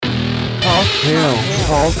Talktail.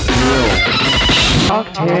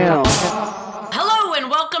 Hello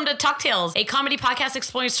and welcome to Talk Tales, a comedy podcast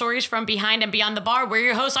exploring stories from behind and beyond the bar. We're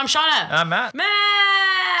your hosts. I'm Shauna. I'm Matt.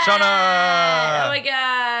 Shauna! Oh my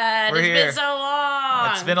god. We're It's here. been so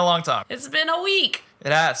long. It's been a long time. It's been a week.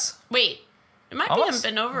 It has. Wait. It might Almost. be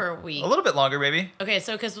been over a week. A little bit longer, maybe. Okay,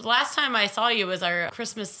 so because the last time I saw you was our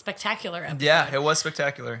Christmas spectacular episode. Yeah, it was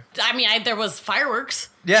spectacular. I mean, there was fireworks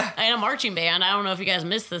Yeah. and a marching band. I don't know if you guys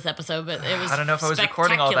missed this episode, but it was I don't know if I was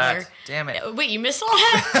recording all that. Damn it. Wait, you missed all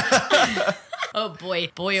that? Oh boy,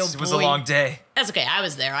 oh boy. It was a long day. That's okay. I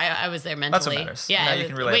was there. I was there mentally. That's what matters. Yeah. Now you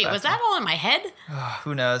can relate Wait, back was to that me. all in my head?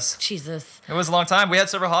 Who knows? Jesus. It was a long time. We had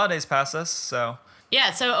several holidays pass us, so.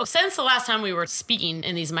 Yeah. So since the last time we were speaking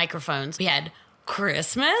in these microphones, we had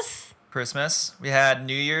Christmas. We had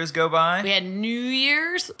New Year's go by. We had New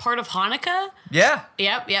Year's, part of Hanukkah. Yeah.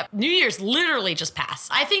 Yep. New Year's literally just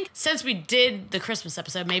passed. I think since we did the Christmas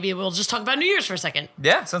episode, maybe we'll just talk about New Year's for a second.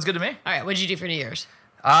 Yeah, sounds good to me. All right. What did you do for New Year's?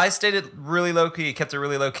 I stayed it really low key, kept it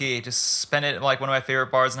really low key. Just spent it at like one of my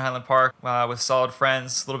favorite bars in Highland Park with solid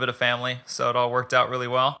friends, a little bit of family. So it all worked out really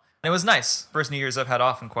well. And it was nice. First New Year's I've had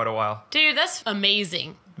off in quite a while. Dude, that's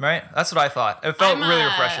amazing. Right? That's what I thought. It felt really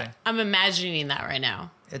refreshing. I'm imagining that right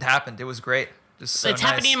now. It happened. It was great. Just so It's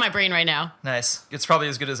nice. happening in my brain right now. Nice. It's probably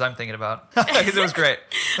as good as I'm thinking about. Because it was great.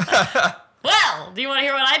 Well, do you want to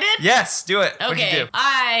hear what I did? Yes, do it. What'd you Okay, do?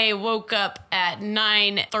 I woke up at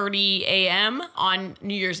 9:30 a.m. on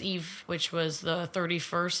New Year's Eve, which was the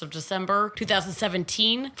 31st of December,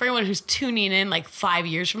 2017. For anyone who's tuning in like 5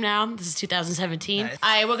 years from now, this is 2017. Nice.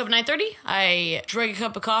 I woke up at 9:30. I drank a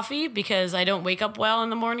cup of coffee because I don't wake up well in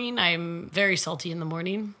the morning. I'm very salty in the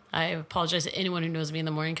morning. I apologize to anyone who knows me in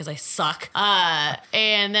the morning because I suck.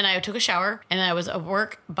 And then I took a shower and I was at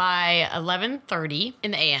work by 11:30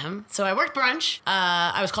 in the a.m. So I worked brunch.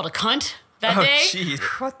 I was called a cunt that Oh, day. jeez.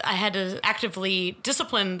 What? I had to actively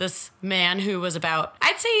discipline this man who was about,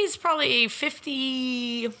 I'd say he's probably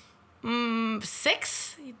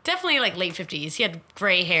 56, definitely like late 50s. He had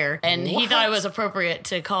gray hair, and he thought it was appropriate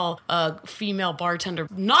to call a female bartender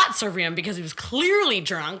not serving him because he was clearly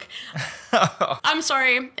drunk. I'm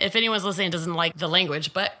sorry if anyone's listening doesn't like the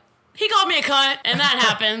language, but he called me a cunt, and that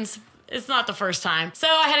happens. It's not the first time. So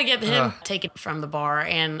I had to get him taken from the bar,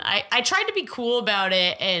 and I tried to be cool about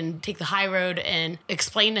it and take the high road and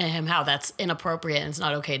explain to him how that's inappropriate and it's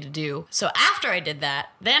not okay to do. So after I did that,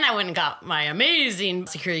 then I went and got my amazing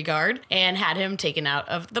security guard and had him taken out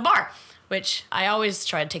of the bar, which I always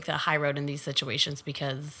try to take the high road in these situations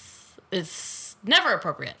because it's never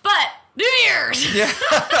appropriate. But New Year's! Yeah.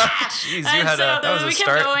 Jeez, that was a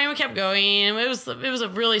start. We kept going. It was a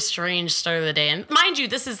really strange start of the day. And mind you,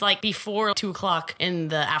 this is like before 2:00 in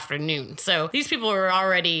the afternoon. So these people were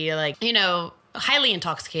already like, highly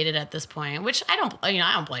intoxicated at this point, which I don't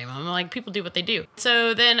blame them. Like, people do what they do.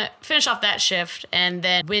 So then finished off that shift and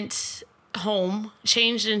then went home,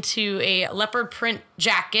 changed into a leopard print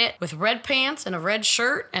jacket with red pants and a red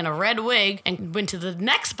shirt and a red wig, and went to the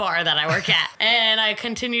next bar that I work at. And I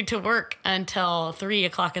continued to work until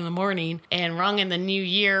 3:00 in the morning and rung in the new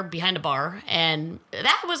year behind a bar. And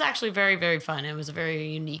that was actually very, very fun. It was a very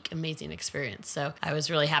unique, amazing experience. So I was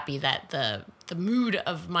really happy that the mood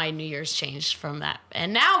of my New Year's changed from that.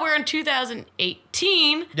 And now we're in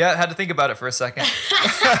 2018. Yeah, I had to think about it for a second.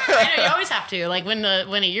 You always have to. Like, when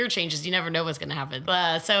a year changes, you never know what's going to happen.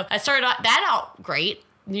 So I started that out great.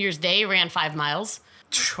 New Year's Day, ran 5 miles.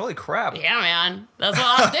 Holy crap. Yeah, man. That's what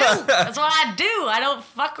I do. That's what I do. I don't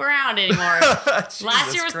fuck around anymore.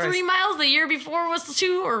 Last year was 3 miles. The year before was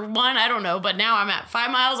 2 or 1. I don't know. But now I'm at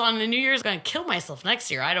 5 miles on the New Year's. Going to kill myself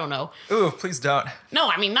next year. I don't know. Ooh, please don't. No,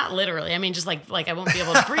 I mean, not literally. I mean, just like I won't be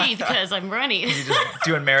able to breathe because I'm running. You just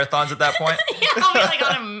doing marathons at that point? Yeah, I'll be like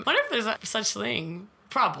wonder if there's such thing.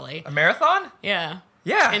 Probably. A marathon? Yeah.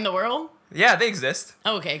 Yeah. In the world? Yeah, they exist.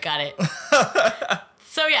 Okay, got it.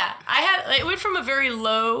 So yeah, it went from a very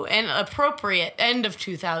low and appropriate end of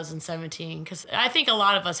 2017 because I think a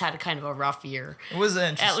lot of us had kind of a rough year. It was an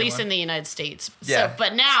interesting at least one. in the United States. Yeah. So,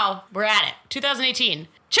 but now we're at it. 2018.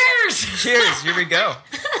 Cheers! Cheers, here we go.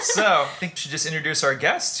 So, I think we should just introduce our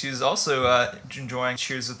guest who's also enjoying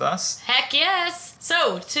Cheers with us. Heck yes.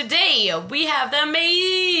 So today we have the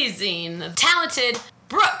amazing, talented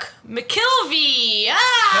Brooke McKilvey.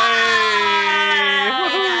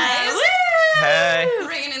 Hey! Woo! Hey!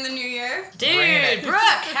 Ringing in the new year. Dude, Brooke,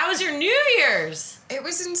 how was your New Year's? It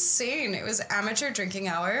was insane. It was amateur drinking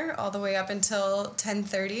hour all the way up until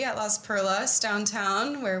 10:30 at Las Perlas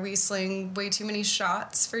downtown, where we sling way too many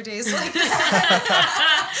shots for days like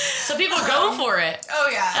that. So people are going for it. Oh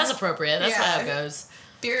yeah, That's appropriate. That's Yeah. how it goes.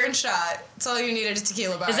 Beer and shot. That's all you need at a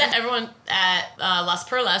tequila bar. Is that everyone at Las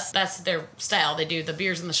Perlas? That's their style. They do the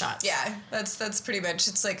beers and the shots. Yeah, that's pretty much.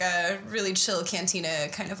 It's like a really chill cantina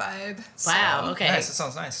kind of vibe. Wow. Okay. Nice. That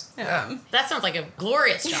sounds nice. Yeah. That sounds like a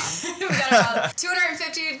glorious job. We got about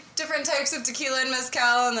 250 different types of tequila and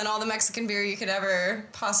mezcal, and then all the Mexican beer you could ever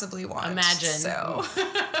possibly want. Imagine. So,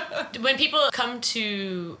 When people come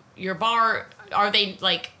to your bar, are they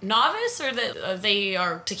like novice or they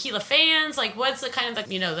are tequila fans? Like, what's the kind of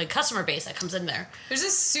the customer base that comes in there? there's a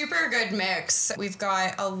super good mix. We've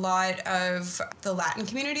got a lot of the Latin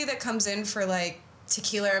community that comes in for like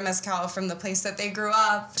tequila or mezcal from the place that they grew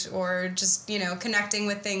up, or just, connecting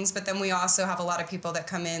with things. But then we also have a lot of people that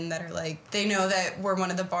come in that are like, they know that we're one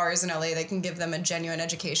of the bars in LA that can give them a genuine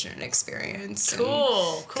education and experience.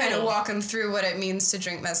 Cool. Kind of walk them through what it means to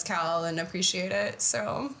drink mezcal and appreciate it.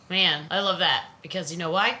 So, Man, I love that because you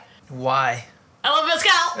know why? Why? I love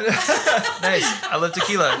mezcal. Nice. I love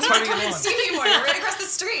tequila. It's hard to come get and along. see me more. Right across the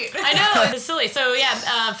street. I know, it's silly. So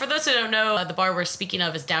yeah, for those who don't know, the bar we're speaking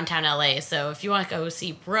of is downtown LA. So if you want to go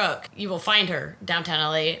see Brooke, you will find her downtown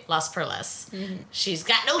LA, Las Perlas. Mm-hmm. She's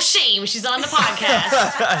got no shame. She's on the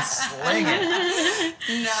podcast. Sling it.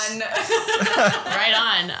 None.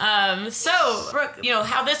 Right on. So Brooke,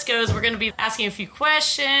 how this goes, we're going to be asking a few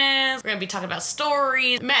questions. We're going to be talking about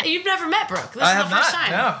stories. Matt, you've never met Brooke. This I is have the first not.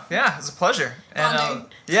 time. No. Yeah, it's a pleasure. And Bonding.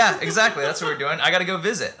 yeah, exactly. That's what we're doing. I got to go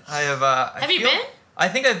visit. I have. Have you been? I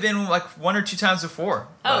think I've been like 1 or 2 times before,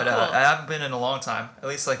 Oh, but cool. I haven't been in a long time. At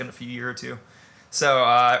least like in a few year or two. So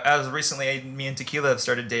as recently, me and Tequila have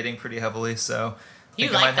started dating pretty heavily. So You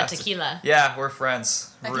think I like might the have to- tequila. Yeah, we're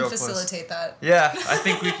friends. I real can facilitate that. Close. Yeah, I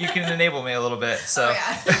think you can enable me a little bit. So Oh,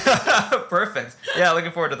 yeah. perfect. Yeah,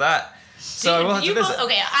 looking forward to that. So I will have to visit.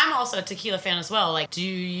 Okay, I'm also a tequila fan as well. Like, do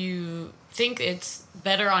you think it's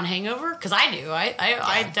better on hangover? Because I do.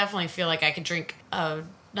 I definitely feel like I could drink a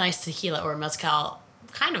nice tequila or mezcal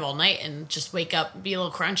kind of all night and just wake up, be a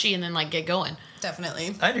little crunchy, and then like get going.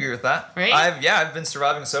 Definitely. I'd agree with that. Right? I've been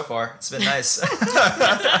surviving so far. It's been nice.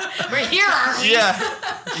 We're here, aren't we? Yeah.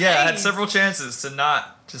 I had Nice. several chances to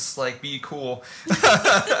not just like be cool.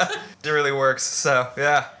 It really works. So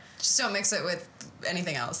yeah. Just don't mix it with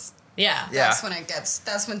anything else. Yeah. Yeah.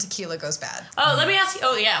 That's when tequila goes bad. Oh, let me ask you.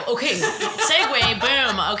 Oh, yeah. Okay. Segue.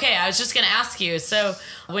 Boom. Okay. I was just going to ask you. So,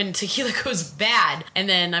 when tequila goes bad, and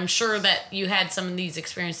then I'm sure that you had some of these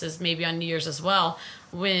experiences maybe on New Year's as well.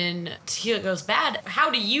 When tequila goes bad, how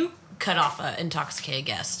do you cut off an intoxicated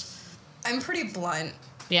guest? I'm pretty blunt.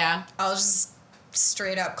 Yeah. I'll just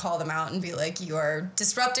straight up call them out and be like, you are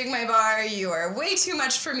disrupting my bar. You are way too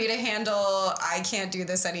much for me to handle. I can't do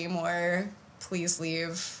this anymore. Please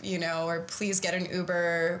leave, or please get an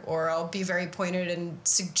Uber, or I'll be very pointed and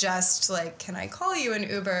suggest, like, can I call you an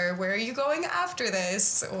Uber? Where are you going after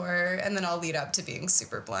this? And then I'll lead up to being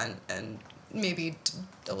super blunt and maybe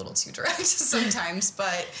a little too direct sometimes,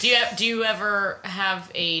 but... Do you ever have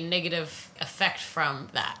a negative effect from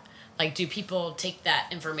that? Like, do people take that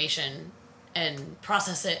information and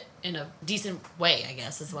process it in a decent way, I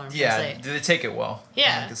guess is what I'm trying to say. Do they take it well?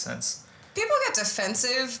 Yeah. That makes sense. People get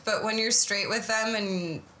defensive, but when you're straight with them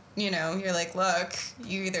and, you're like, look,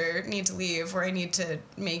 you either need to leave or I need to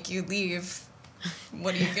make you leave.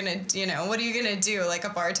 What are you gonna do? Like, a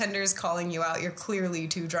bartender's calling you out. You're clearly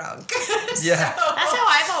too drunk. Yeah. That's how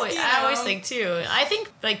I always know. think too. I think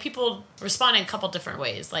like people respond in a couple different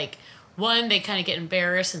ways. Like, one, they kind of get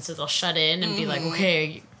embarrassed and so they'll shut in and be like,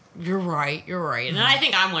 okay, you're right. And I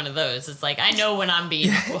think I'm one of those. It's like, I know when I'm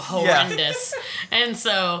being horrendous. And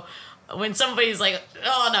so when somebody's like,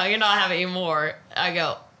 oh no, you're not having any more, I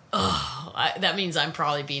go, oh, that means I'm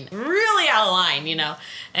probably being really out of line,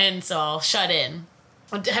 And so I'll shut in.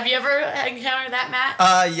 Have you ever encountered that,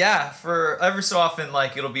 Matt? Yeah, for every so often,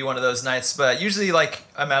 like, it'll be one of those nights, but usually, like,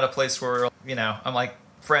 I'm at a place where, I'm, like,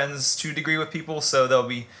 friends to a degree with people, so they'll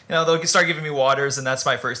be, they'll start giving me waters, and that's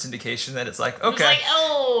my first indication that it's like, okay. It's like,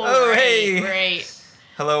 Oh, hey. Great.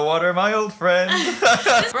 Hello, water, my old friend.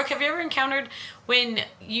 Brooke, have you ever encountered when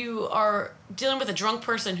you are dealing with a drunk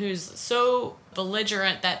person who's so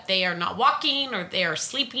belligerent that they are not walking or they are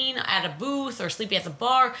sleeping at a booth or sleeping at the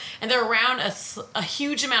bar and they're around a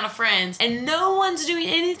huge amount of friends and no one's doing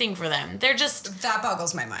anything for them? They're just... That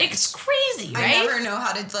boggles my mind. It's crazy, right? I never know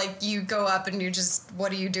how to, like, you go up and you're just,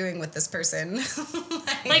 what are you doing with this person?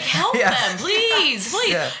 Like, help them, please.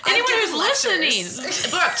 Yeah. Anyone I'm who's getting listening.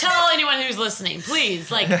 lectures. Brooke, tell anyone who's listening, please.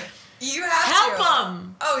 Like, You have help to.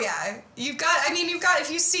 them. Oh, yeah. You've got,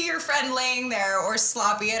 if you see your friend laying there or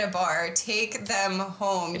sloppy at a bar, take them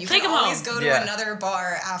home. You Take can them always home. go to Yeah. another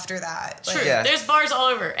bar after that. True. Yeah. There's bars all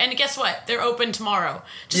over. And guess what? They're open tomorrow.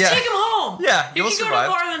 Just Yeah. take them home. Yeah, You you'll can go to survive.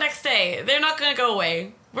 a bar the next day. They're not going to go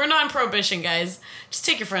away. We're not in prohibition, guys. Just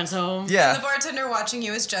take your friends home. And Yeah. the bartender watching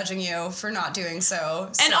you is judging you for not doing so.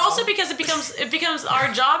 And also because it becomes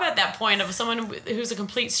our job at that point of someone who's a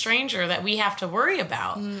complete stranger that we have to worry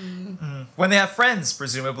about. When they have friends,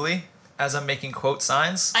 presumably, as I'm making quote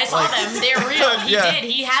signs. I saw them. They're real. He Yeah. did.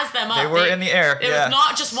 He has them up. They were in the air. It Yeah. was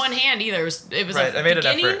not just one hand either. It was Right, I a made an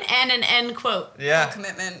beginning effort. and an end quote. Yeah.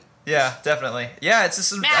 commitment. Yeah, definitely. Yeah, it's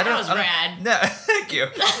just Matt, that was rad. Yeah, thank you.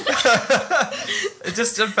 It's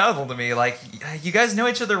just unfathomable to me. Like, you guys know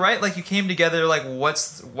each other, right? Like, you came together. Like,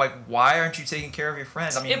 why aren't you taking care of your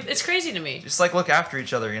friend? I mean, It's crazy to me. just like look after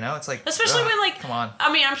each other. You know, it's like Especially ugh, when, like, come on.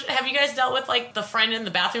 I mean, have you guys dealt with, like, the friend in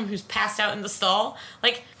the bathroom who's passed out in the stall?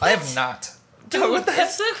 Like, I have not. dude, What the heck?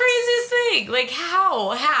 it's the craziest thing. Like,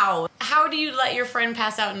 how do you let your friend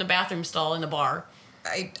pass out in the bathroom stall in the bar?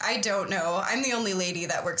 I don't know. I'm the only lady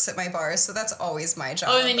that works at my bar, so that's always my job.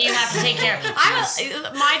 Oh, and then you have to take care.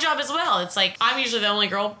 My job as well. It's like I'm usually the only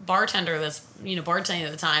girl bartender that's bartending at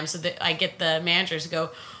the time, so that I get the managers to go,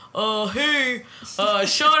 "Oh, hey,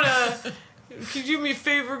 Shauna, could you do me a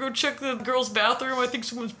favor? Go check the girls' bathroom. I think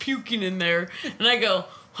someone's puking in there." And I go,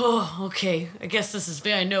 "Oh, okay. I guess this is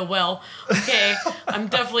me. I know well. Okay, I'm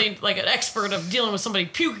definitely like an expert of dealing with somebody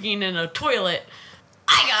puking in a toilet.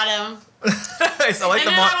 I got him." I like And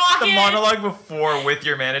then I walk the in. monologue before with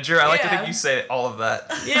your manager. I like to Yeah. think you say all of that.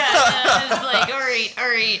 Yeah, and it's like, all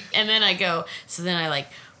right. And then I go, so then I like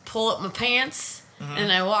pull up my pants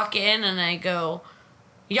and I walk in and I go,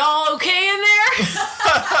 "Y'all okay in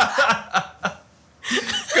there?"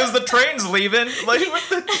 Because the train's leaving. Like, what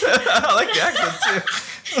the, I like the accent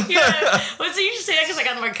too. Yeah. Well, so you just say that because I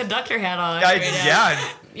got my conductor hat on. right now. Yeah.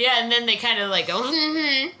 Yeah, and then they kind of like go,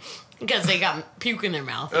 because they got puke in their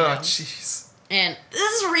mouth. You Oh, know? jeez. And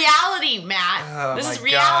this is reality, Matt. Oh, this my is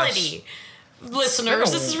reality.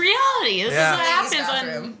 Listeners, this is reality. This Yeah. is what Ladies' happens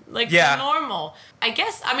bathroom. on like Yeah. normal. I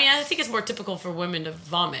guess. I mean, I think it's more typical for women to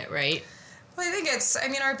vomit, right? Well, I think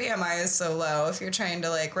our BMI is so low. If you're trying to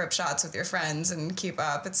like rip shots with your friends and keep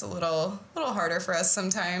up, it's a little harder for us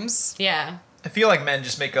sometimes. Yeah. I feel like men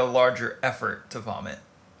just make a larger effort to vomit.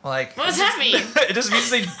 Like, What does that mean? it just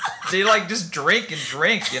means they like just drink and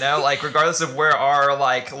drink, like regardless of where our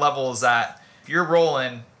like level is at. If you're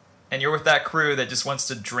rolling and you're with that crew that just wants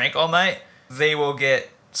to drink all night, they will get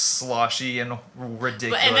sloshy and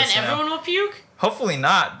ridiculous. And then you know? everyone will puke? Hopefully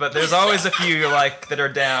not, but there's always a few like that are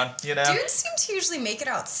down, Dudes seem to usually make it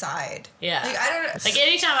outside. Yeah. Like I don't know. Like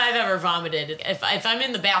anytime I've ever vomited, if I'm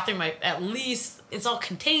in the bathroom, at least it's all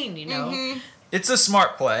contained, It's a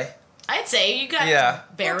smart play. I'd say you got Yeah.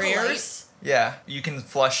 barriers. Yeah, you can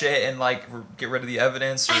flush it and like get rid of the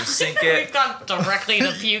evidence or sink We've it. gone directly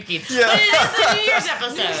to puking. Yeah. But it is the New Year's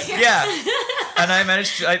episode. Yeah, and I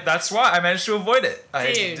managed to. That's why I managed to avoid it. I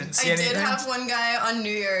Dude. didn't see I anything. did have one guy on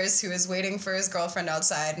New Year's who was waiting for his girlfriend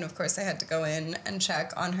outside, and of course I had to go in and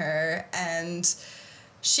check on her, and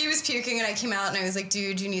she was puking, and I came out and I was like,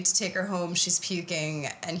 "Dude, you need to take her home. She's puking."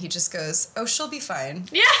 And he just goes, "Oh, she'll be fine."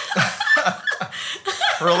 Yeah.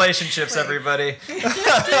 Relationships, everybody. Dude.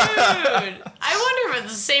 I wonder if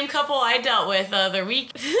it's the same couple I dealt with the other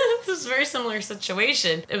week. This was a very similar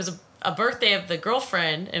situation. It was a birthday of the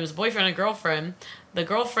girlfriend. It was a boyfriend and girlfriend. The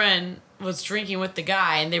girlfriend was drinking with the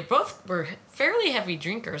guy, and they both were fairly heavy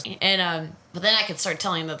drinkers. And but then I could start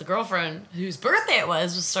telling that the girlfriend whose birthday it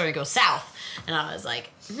was starting to go south. And I was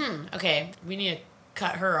like, okay, we need to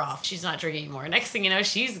cut her off. She's not drinking anymore. Next thing you know,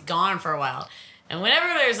 she's gone for a while. And whenever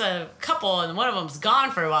there's a couple and one of them's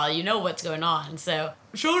gone for a while, you know what's going on. So,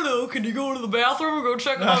 Shauna, can you go to the bathroom and go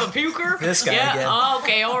check on the puker? This guy yeah. again. Oh,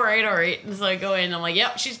 okay, all right. And so I go in and I'm like,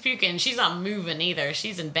 yep, she's puking. She's not moving either.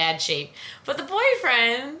 She's in bad shape. But the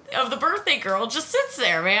boyfriend of the birthday girl just sits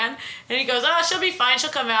there, man. And he goes, oh, she'll be fine. She'll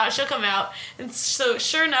come out. And so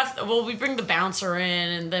sure enough, well, we bring the bouncer in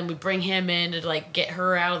and then we bring him in to like get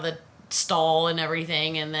her out of the stall and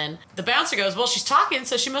everything, and then the bouncer goes, well, she's talking,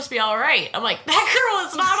 so she must be all right. I'm like, that girl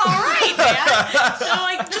is not all right, man. So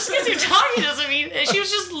like, just because you're talking doesn't mean she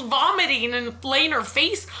was just vomiting and laying her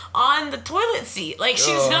face on the toilet seat, like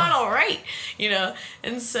she's not all right,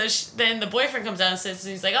 and so then the boyfriend comes out and says,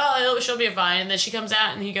 and he's like, oh, she'll be fine. And then she comes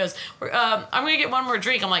out and he goes, I'm gonna get one more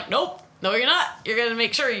drink. I'm like, nope, no, you're not. You're gonna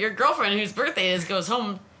make sure your girlfriend, whose birthday it is, goes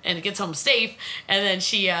home and gets home safe, and then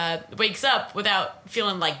she wakes up without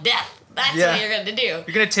feeling like death. That's what you're going to do. You're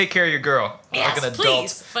going to take care of your girl Yes, like an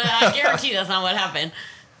please. adult. But I guarantee that's not what happened.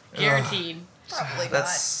 Guaranteed. Probably That's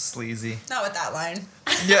not. sleazy. Not with that line.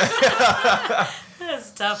 Yeah.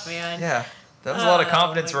 That's tough, man. Yeah. That was a lot of Oh,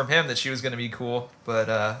 confidence my- from him that she was going to be cool. But,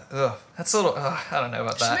 that's a little, I don't know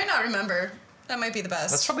about She that. might not remember. That might be the best.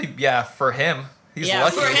 That's probably, for him. He's Yeah,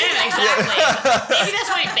 lucky. for him, exactly. Maybe that's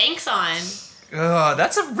what he banks on. Ugh,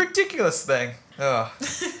 that's a ridiculous thing. Ugh.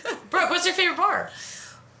 Brooke, what's your favorite bar?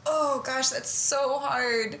 Oh gosh, that's so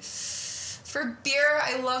hard. For beer,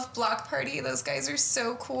 I love Block Party. Those guys are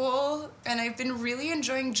so cool. And I've been really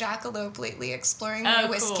enjoying Jackalope lately, exploring my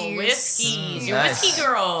whiskeys. Cool. Whiskeys. You're a Nice. whiskey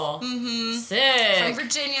girl. Mm-hmm. Sick. From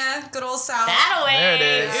Virginia, good old South. That away. There it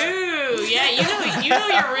is. Ooh, yeah, you know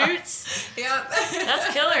your roots. Yep.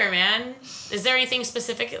 That's killer, man. Is there anything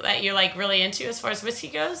specific that you're like really into as far as whiskey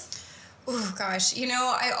goes? Oh gosh,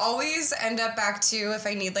 I always end up back to, if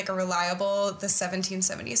I need like a reliable, the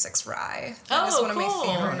 1776 rye. That is one of my cool.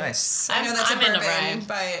 favorites. Oh, nice. I know that's I'm a into bourbon, rye.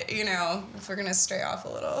 but if we're gonna stray off a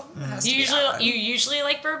little, it has to You be usually that one. you usually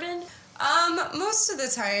like bourbon? Most of the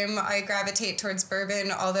time I gravitate towards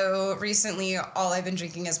bourbon, although recently all I've been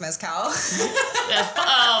drinking is mezcal.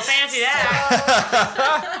 Oh, fancy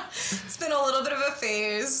that. It's been a little bit of a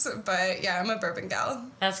phase, but yeah, I'm a bourbon gal.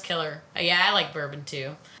 That's killer. Yeah, I like bourbon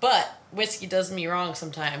too. But whiskey does me wrong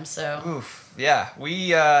sometimes, so. Oof. Yeah. We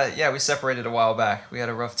separated a while back. We had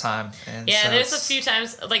a rough time. And Yeah, so there's a it's- few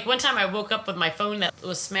times, like one time I woke up with my phone that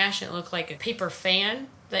was smashed and it looked like a paper fan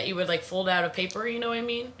that you would like fold out of paper, you know what I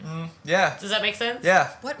mean? Yeah. Does that make sense? Yeah.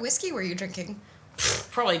 What whiskey were you drinking?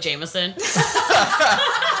 Probably Jameson.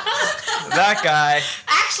 That guy.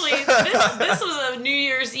 Actually, this was a New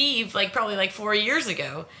Year's Eve, like probably like 4 years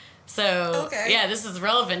ago. So, Okay. yeah, this is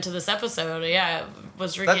relevant to this episode. Yeah, I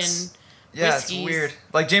was drinking Yeah, whiskeys. it's weird.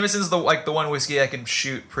 Like Jameson's the one whiskey I can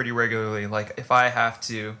shoot pretty regularly. Like if I have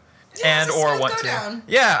to, Yeah, it's a or smooth want go to. down.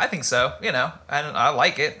 Yeah, I think so. I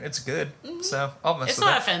like it. It's good. So I'll mess It's with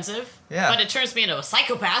not it. offensive, Yeah. but it turns me into a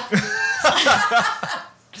psychopath.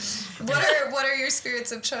 What are your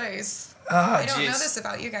spirits of choice? I don't know this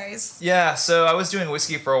about you guys. Yeah, so I was doing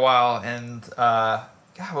whiskey for a while, and God,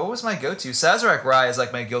 what was my go-to? Sazerac Rye is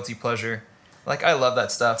like my guilty pleasure. Like I love that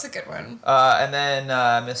That's stuff. a good one. And then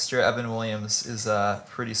Mr. Evan Williams is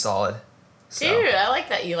pretty solid. So. Dude, I like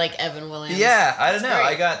that you like Evan Williams. Yeah, I don't That's know.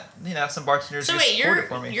 great. I got some bartenders So who wait, support it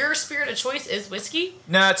for me. your spirit of choice is whiskey?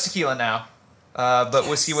 No, it's tequila now. But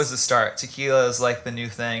whiskey was the start. Tequila is like the new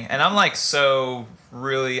thing. And I'm like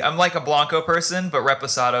I'm like a Blanco person, but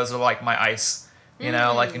Reposados are like my ice.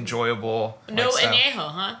 Like enjoyable. No like, so.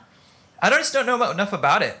 añejo, huh? I just don't know enough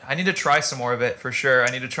about it. I need to try some more of it for sure.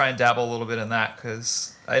 I need to try and dabble a little bit in that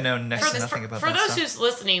because I know next to nothing about for that those stuff. who's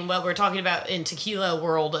listening, what we're talking about in tequila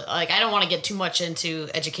world, like I don't want to get too much into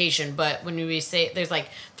education, but when we say there's like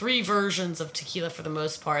 3 versions of tequila for the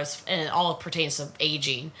most part, and it all pertains to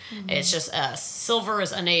aging. It's just silver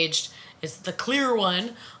is unaged, is the clear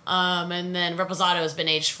one, and then Reposado has been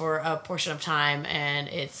aged for a portion of time, and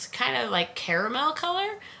it's kind of like caramel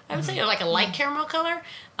color. I would say, or like a light caramel color.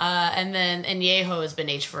 And then Añejo has been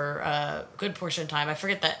aged for a good portion of time. I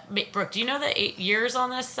forget that. Brooke, do you know the 8 years on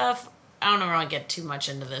this stuff? I don't want to get too much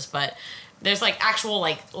into this, but there's like actual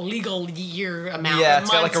like legal year amount. Yeah, it's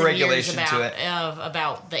got like months a and years regulation to it.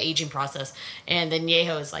 about the aging process. And then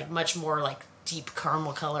Añejo is like much more like deep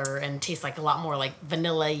caramel color and tastes like a lot more like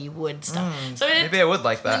vanilla-y wood stuff. So Maybe I would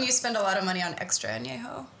like that. When you spend a lot of money on extra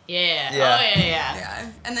añejo. yeah. Yeah. Oh yeah.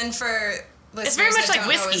 Yeah. And then for listeners It's very much that like don't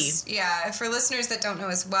know whiskey. for listeners that don't know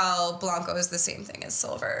as well, Blanco is the same thing as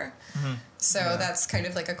silver. So that's kind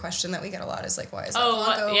of like a question that we get a lot is like, why is that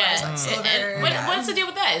Blanco? Why is that silver? And what's the deal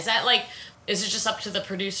with that? Is that like, is it just up to the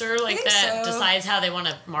producer like think that so. decides how they want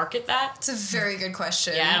to market that? It's a very good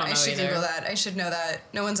question. Yeah, I don't know should either. Google that. I should know that.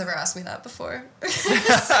 No one's ever asked me that before.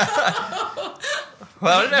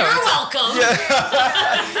 Well, I don't know. You're welcome.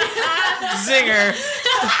 Zinger.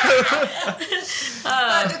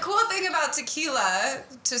 But the cool thing about tequila,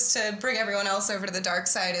 just to bring everyone else over to the dark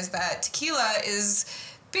side, is that tequila is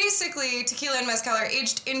basically tequila and mezcal are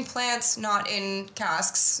aged in plants, not in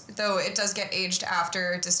casks, though it does get aged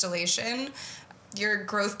after distillation. Your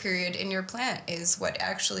growth period in your plant is what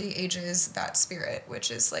actually ages that spirit, which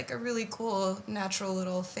is like a really cool natural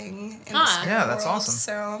little thing in the spirit Yeah, that's world. awesome.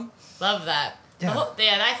 So Love that. Yeah.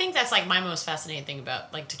 I think that's like my most fascinating thing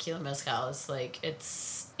about like tequila mezcal is like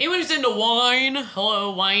it's anyone who's into wine,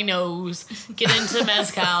 hello winos, get into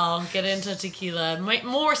mezcal, get into tequila,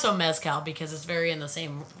 more so mezcal because it's very in the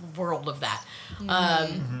same world of that.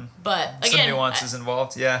 But again, Some nuances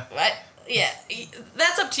involved. Yeah. yeah,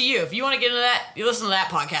 that's up to you. If you want to get into that, you listen to that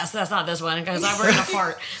podcast. That's not this one because I'm going to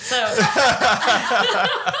fart. So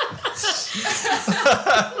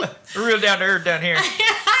Real down to earth down here.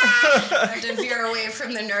 had to veer away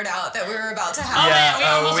from the nerd out that we were about to have. Yeah.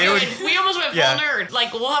 We almost went Yeah. full nerd.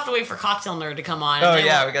 Like, we'll have to wait for Cocktail Nerd to come on. Oh and then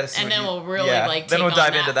yeah, we'll- we got to see. And what then you- we'll really yeah. like. Then take we'll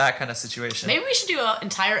on dive into that kind of situation. Maybe we should do an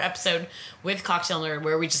entire episode with Cocktail Nerd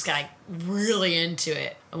where we just got really into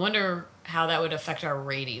it. I wonder how that would affect our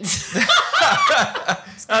ratings.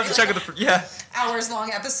 I'll have to check with the. Yeah. Hours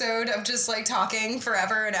long episode of just like talking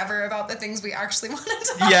forever and ever about the things we actually want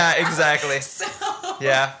to talk Yeah. Exactly. So,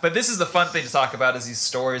 Yeah, but this is the fun thing to talk about is these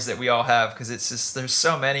stories that we all have because it's just there's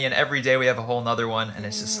so many and every day we have a whole nother one and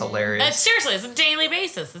it's just hilarious. Seriously, it's a daily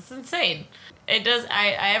basis. It's insane. It does.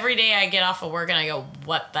 I every day I get off of work and I go,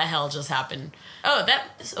 "What the hell just happened?" Oh,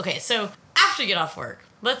 okay. So after you get off work,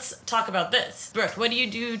 let's talk about this. Brooke, what do you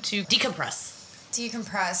do to decompress?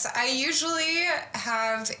 decompress. I usually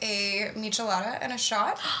have a michelada and a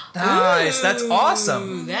shot. Nice, that's awesome.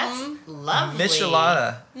 Ooh, that's lovely.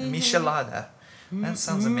 Michelada, Michelada. That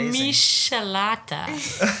sounds amazing. Michelada.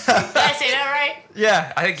 Did I say that right?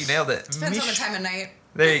 Yeah, I think you nailed it. Depends on the time of night.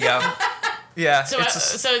 There you go. Yeah, So,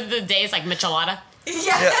 it's so the day is like michelada.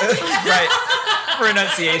 Yeah. right.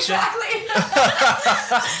 Pronunciation. Exactly.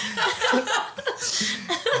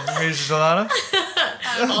 Michelada.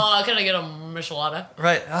 Oh, can I get a michelada?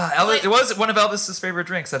 Right. It was one of Elvis's favorite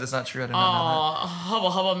drinks. That is not true. I did not know Oh,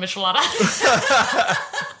 hubba michelada.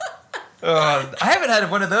 that. I haven't had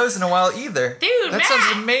one of those in a while either. Dude, that Matt.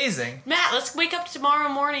 sounds amazing. Matt, let's wake up tomorrow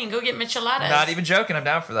morning and go get micheladas. Not even joking. I'm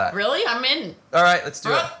down for that. Really? I'm in. All right, let's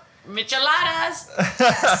do it. Micheladas.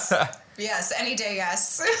 Yes. Yes, any day,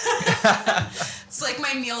 yes. It's like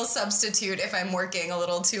my meal substitute if I'm working a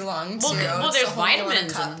little too long, too. Well, It's there's a whole meal in a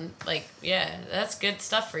vitamins cup. and yeah, that's good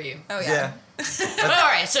stuff for you. Oh, Yeah. yeah. But all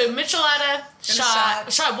right, so michelada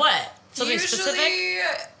shot. Shot what? Something Usually,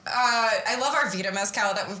 specific? I love our Vita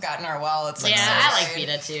mezcal that we've got in our well. It's like Yeah, so I like good.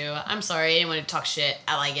 Vita too. I'm sorry, anyone who talks shit,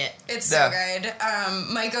 I like it. It's so Yeah. good.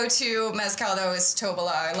 My go-to mezcal though is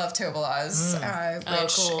Tobola. I love Tobolas, Oh,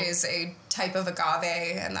 which cool. is a type of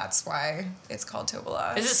agave, and that's why it's called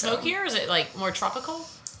Tobola. Is it So- smokier or is it like more tropical?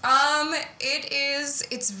 It is.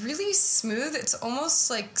 It's really smooth. It's almost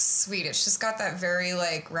like sweet. It's just got that very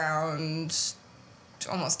like round,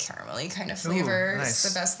 almost caramelly kind of flavor. nice.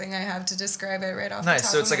 It's the best thing I have to describe it right off. Nice. The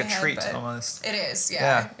top So it's of like my a head, treat but almost. It is. Yeah.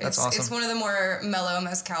 Yeah, that's It's awesome. one of the more mellow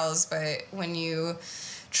mezcals, but when you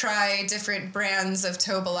try different brands of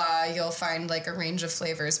Tobola, you'll find like a range of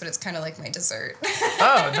flavors, but it's kind of like my dessert.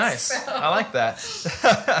 Oh, nice. So- I like that.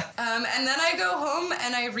 And then I go home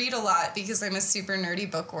and I read a lot because I'm a super nerdy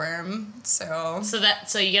bookworm. So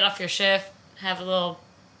So you get off your shift, have a little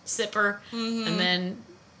sipper, and then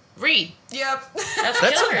read. yep. That's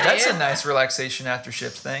That's killer, a nice relaxation after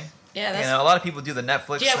shift thing. Yeah, You that's. know, a lot of people do the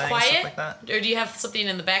Netflix Do you thing have and stuff quiet, like that. or do you have something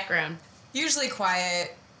in the background? Usually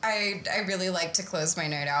quiet. I really like to close my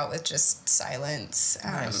night out with just silence.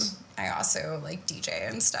 Nice. I also like DJ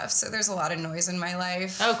and stuff, so there's a lot of noise in my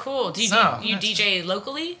life. Oh, cool. Do you, So, you nice. DJ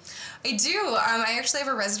locally? I do. I actually have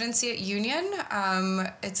a residency at Union.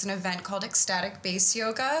 It's an event called Ecstatic Bass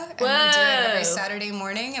Yoga, and we do it Whoa. every Saturday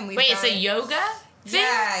morning. And we Wait, it's a yoga thing?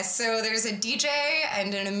 Yeah, so there's a DJ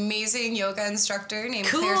and an amazing yoga instructor named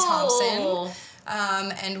Cool. Claire Thompson.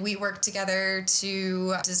 And we work together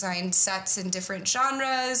to design sets in different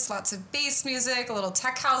genres, lots of bass music, a little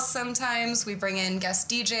tech house sometimes. We bring in guest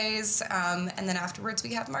DJs, and then afterwards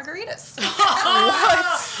we have margaritas.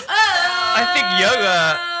 I think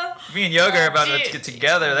me and yoga are about to Dude. get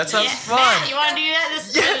together. That sounds Yeah. fun. Matt, you want to do that this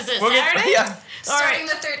is it we'll Saturday? yeah. All Starting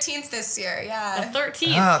right. the 13th this year, yeah. The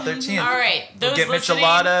 13th. Ah, 13th. All right. We'll Those get listening,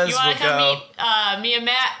 micheladas, you want to we'll come go- meet me and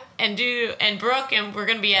Matt and Brooke, and we're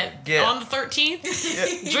going to be on the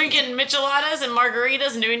 13th drinking micheladas and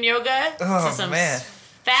margaritas and doing yoga Oh, to some man.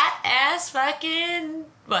 fat ass fucking...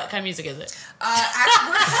 What kind of music is it?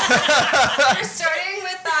 We're starting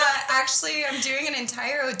with actually, I'm doing an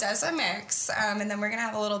entire Odessa mix, and then we're going to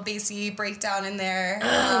have a little bassy breakdown in there.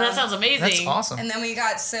 Oh, that sounds amazing. That's awesome. And then we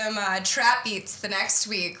got some trap beats the next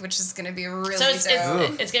week, which is going to be really So it's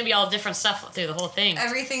dope. going to be all different stuff through the whole thing.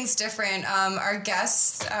 Everything's different. Our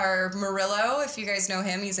guests are Murillo, if you guys know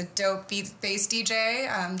him. He's a dope bass DJ.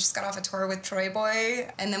 Just got off a tour with Troy Boy.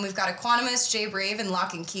 And then we've got Equanimous, Jay Brave, and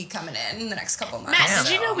Lock and Key coming in the next couple months. Matt, Damn.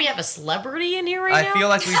 did you know we have a celebrity in here right now? I feel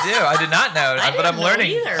like we do. I did not know, I but I'm didn't know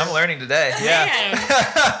learning. either. I'm learning today. Yeah.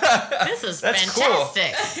 Man, this is That's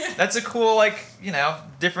fantastic. That's a cool,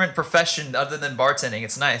 different profession other than bartending.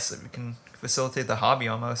 It's nice that we can facilitate the hobby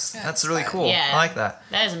almost. Yeah, That's it's really fun. cool. Yeah. I like that.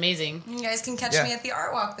 That is amazing. You guys can catch Yeah. me at the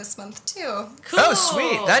Art Walk this month, too. Cool. Oh,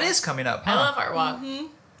 sweet. That is coming up. Huh? I love Art Walk.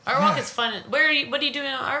 Art Walk is fun. What are you doing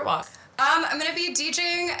on Art Walk? I'm gonna be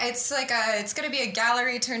DJing. It's gonna be a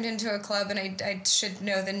gallery turned into a club, and I should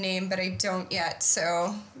know the name, but I don't yet.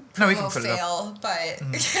 So No, we can promo put it up. fail, but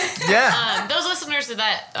Yeah. Those listeners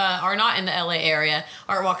that are not in the LA area,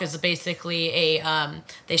 Art Walk is basically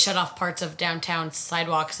they shut off parts of downtown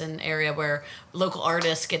sidewalks and area where local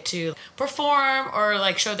artists get to perform or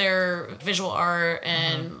like show their visual art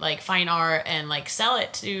and like fine art and like sell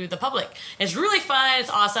it to the public. It's really fun. It's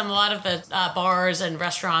awesome. A lot of the bars and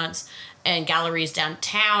restaurants and galleries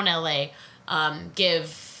downtown LA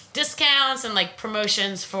give discounts and like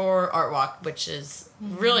promotions for Art Walk, which is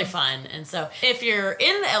really fun. And so if you're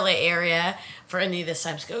in the LA area for any of this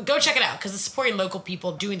times, go check it out because it's supporting local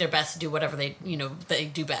people doing their best to do whatever they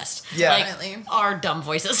do best. Yeah. Like Definitely. our dumb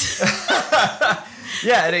voices.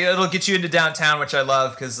 Yeah, it'll get you into downtown, which I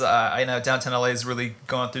love because I know downtown LA is really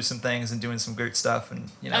going through some things and doing some great stuff, and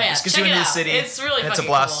Oh, yeah. just gets Check you it into the out. city. It's really and it's a fucking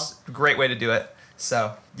blast. Great way to do it.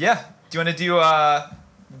 So yeah, do you want to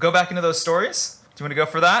go back into those stories? Do you want to go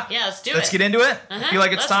for that? Yeah, let's do Let's it. get into it. I Uh-huh. feel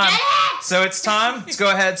like it's Let's time. get it! So it's time. Let's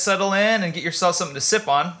go ahead, settle in, and get yourself something to sip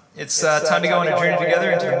on. It's time to go on a journey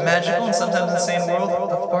together into a magical and sometimes insane world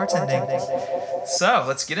of bartending. So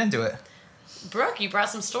let's get into it. Brooke, you brought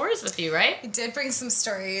some stories with you, right? I did bring some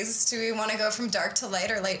stories. Do we want to go from dark to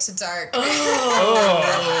light or light to dark?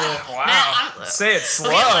 Oh, wow. Now, Say it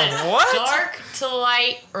slow. Okay, hold on. What? Dark to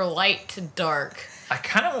light or light to dark? I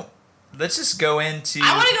kind of. Let's just go into.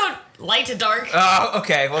 I want to go light to dark. Oh,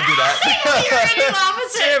 okay. We'll do You're that. doing the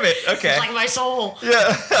opposite. Damn it. Okay. It's like my soul. Yeah.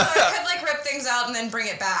 I could like rip things out and then bring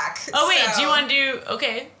it back. Oh wait, So- do you want to do?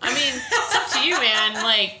 Okay, I mean, it's up to you, man.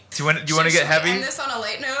 Like, Do you want to get Should we heavy? end this on a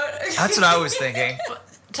light note? That's what I was thinking.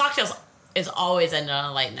 Talk Tales is always ended on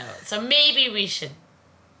a light note, so maybe we should.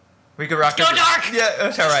 We could rock. Go paper- dark! Yeah,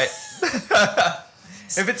 that's all right.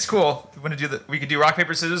 If it's cool, we want to do we could do rock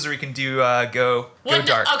paper scissors, or we can do go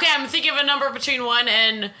dark. Okay, I'm thinking of a number between 1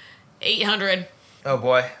 and 800. Oh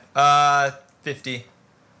boy. 50.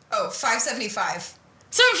 Oh, 575.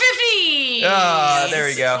 So 50. Ah, there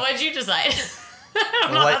we go. What'd you decide? I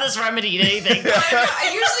don't know Light- how this remedied anything. I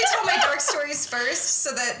usually tell my dark stories first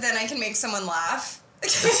so that then I can make someone laugh.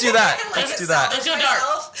 Let's do that. And, like, Let's do that. Let's go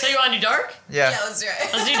myself. dark. So you want to do dark? Yeah. Yeah, let's do it.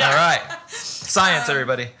 Let's do All dark. right. Science,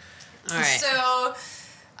 everybody. All right. So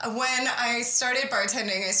when I started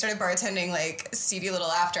bartending like seedy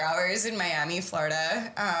little after hours in Miami,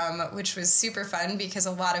 Florida, which was super fun because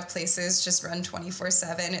a lot of places just run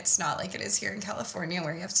 24/7. It's not like it is here in California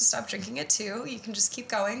where you have to stop drinking at 2. You can just keep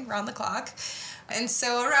going round the clock. And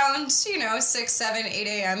so around, 6, 7, 8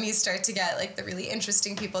 a.m., you start to get like the really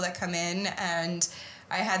interesting people that come in. And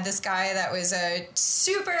I had this guy that was a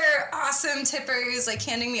super awesome tipper. He was like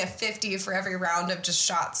handing me a 50 for every round of just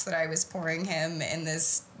shots that I was pouring him in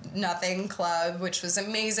this nothing club, which was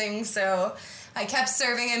amazing. So I kept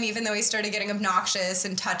serving him even though he started getting obnoxious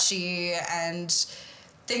and touchy and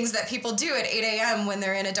things that people do at 8 a.m. when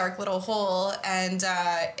they're in a dark little hole. And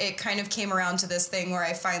it kind of came around to this thing where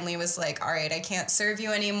I finally was like, all right, I can't serve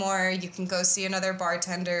you anymore. You can go see another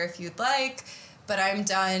bartender if you'd like, but I'm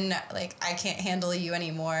done. Like, I can't handle you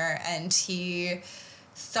anymore. And he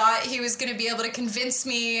thought he was going to be able to convince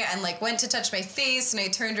me and like went to touch my face and I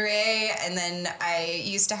turned away, and then I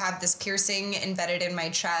used to have this piercing embedded in my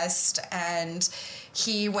chest, and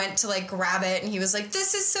he went to like grab it and he was like,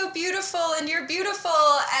 this is so beautiful and you're beautiful,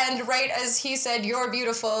 and right as he said you're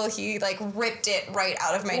beautiful, he like ripped it right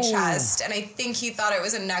out of my chest, and I think he thought it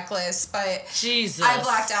was a necklace, but Jesus. I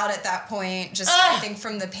blacked out at that point, just I think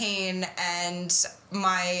from the pain, and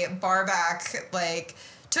my bar back like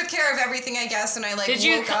took care of everything, I guess, and I like Did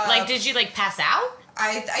you woke up. did you pass out?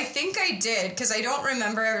 I think I did, because I don't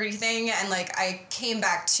remember everything, and like I came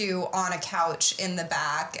back to on a couch in the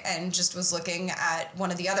back and just was looking at one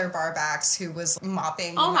of the other bar backs who was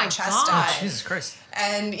mopping Oh my my chest God. up. Jesus Christ.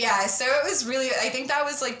 And yeah, so it was really, I think that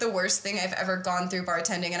was like the worst thing I've ever gone through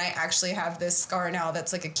bartending, and I actually have this scar now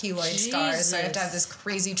that's like a keloid scar, so I have to have this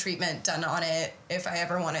crazy treatment done on it if I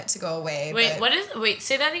ever want it to go away. Wait, but wait,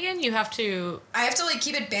 say that again? You have to... I have to like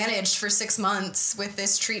keep it bandaged for 6 months with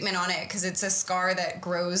this treatment on it because it's a scar that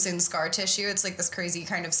grows in scar tissue. It's like this crazy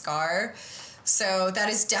kind of scar. So that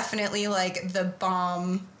is definitely like the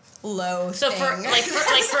bomb low So thing.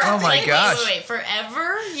 for Oh my gosh. Wait,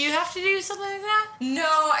 forever you have to do something like that? No,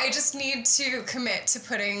 I just need to commit to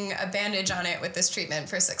putting a bandage on it with this treatment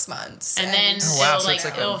for 6 months. And then Oh, wow, it'll so it's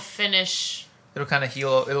like a- it'll finish. It'll kind of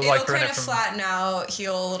heal. It'll like it'll prevent kind it of from. flatten out,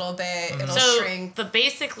 heal a little bit, it'll So shrink.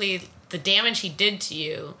 basically the damage he did to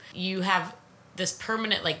you, you have this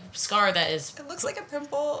permanent scar that is... It looks like a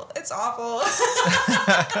pimple. It's awful.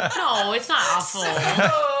 No, it's not awful.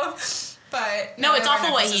 But No, it's my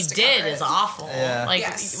awful what necklace he is to did cover is it. awful. Yeah. Like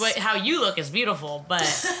Yes. how you look is beautiful, but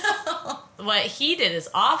what he did is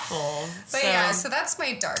awful. But yeah, so that's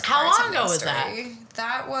my dark. How long bartending ago was story.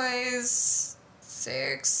 That was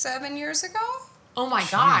 6-7 years ago. Oh my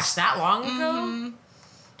gosh, that long ago?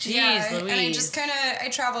 Jeez, Yeah, Louise. and I just I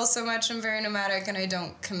travel so much. I'm very nomadic, and I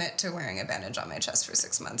don't commit to wearing a bandage on my chest for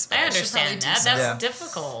 6 months. But I should probably understand do that. so. That's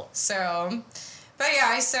difficult. So, but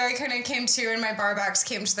yeah, so I kind of came to, and my barbacks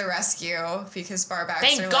came to the rescue because barbacks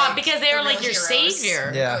Thank are God, like because they the are like real your heroes.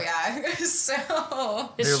 savior. Yeah. Oh yeah. So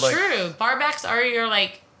It's They're like- true. Barbacks are your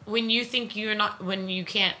like when you think when you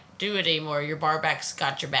can't do it anymore, your barbacks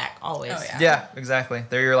got your back always. Oh, yeah. Yeah, exactly.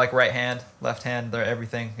 They're your like right hand, left hand. They're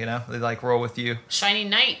everything. You know, they like roll with you. Shiny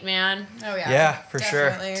knight, man. oh yeah. Yeah, for sure.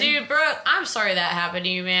 Definitely. Dude, bro, I'm sorry that happened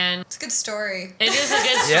to you, man. It's a good story. It is a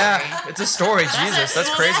good story. Yeah, it's a story. Jesus, that's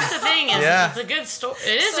well, crazy. That's the thing. Is Yeah. It's a good story.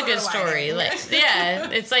 It is a Silver good story. lining. Like, yeah,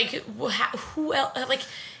 it's like who else? Like,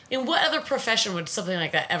 in what other profession would something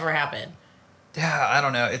like that ever happen? Yeah, I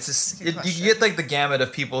don't know. It's just Good you question. get like the gamut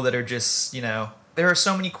of people that are just there are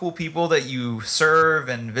so many cool people that you serve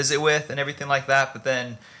and visit with and everything like that. But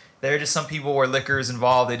then there are just some people where liquor is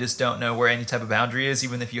involved. They just don't know where any type of boundary is,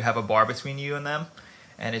 even if you have a bar between you and them.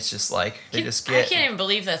 And it's just like they just I get. can't even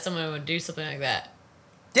believe that someone would do something like that.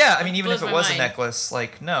 Yeah, I mean, even if Blows it my was mind. a necklace,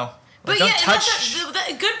 like no. But Like, don't yeah, touch. that's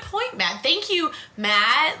a good point, Matt. Thank you,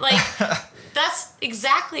 Matt. Like, that's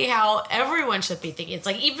exactly how everyone should be thinking. It's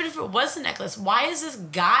like, even if it was a necklace, why is this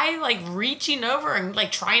guy, like, reaching over and,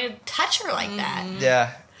 like, trying to touch her like that?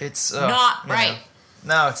 Yeah, it's Not you know. right.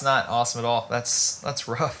 No, it's not awesome at all. That's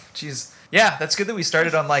rough. Jeez. Yeah, that's good that we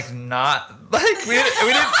started on like not like we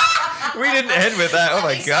didn't end with that. Oh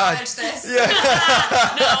my Thanks god. So much, this.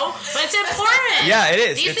 No, but it's important. Yeah, it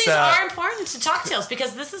is. These It's, things are important to cocktails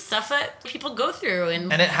because this is stuff that people go through.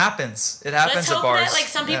 And And it happens. It let's happens at hope bars. that, like,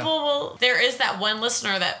 some Yeah. people will. There is that one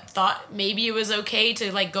listener that thought maybe it was okay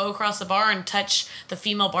to, like, go across the bar and touch the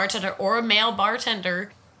female bartender or a male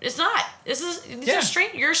bartender. It's not.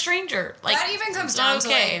 You're a stranger. Like, That even comes it's not down to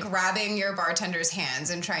like grabbing your bartender's hands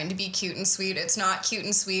and trying to be cute and sweet. It's not cute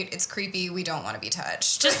and sweet. It's creepy. We don't want to be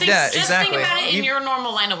touched. Just think, Yeah, just exactly. think about it in You- your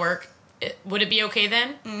normal line of work. Would it be okay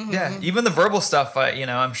then? Yeah, even the verbal stuff,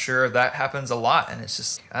 I'm sure that happens a lot, and it's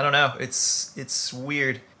just I don't know. It's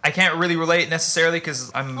weird. I can't really relate necessarily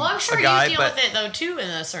because I'm Well, I'm sure a guy, you deal but with it though too in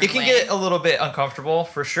a certain it can way. get a little bit uncomfortable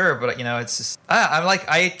for sure. But it's just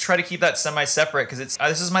I try to keep that semi-separate because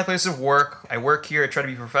this is my place of work. I work here. I try to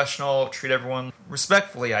be professional, treat everyone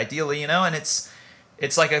respectfully, ideally, and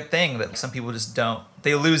it's like a thing that some people just don't.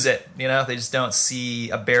 They lose it, they just don't see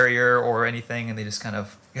a barrier or anything, and they just kind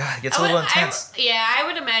of it gets a little intense. I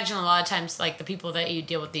would imagine a lot of times, like, the people that you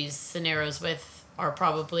deal with these scenarios with are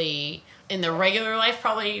probably in their regular life,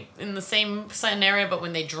 probably in the same scenario, but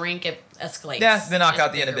when they drink, it escalates. Yeah, they knock in a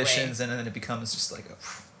out the bigger inhibitions, way. and then it becomes just like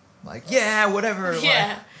whatever.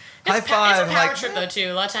 Yeah. Like, high five. It's a power like, trip, though,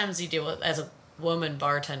 too. A lot of times you deal with, as a woman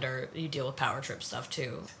bartender, you deal with power trip stuff,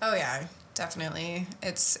 too. Oh yeah, definitely.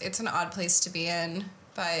 It's an odd place to be in,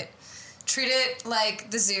 but treat it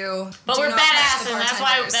like the zoo. But Do we're not touch badass, the and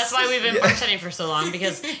bartenders. that's why we've been bartending for so long,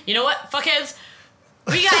 because, you know what, fuckheads?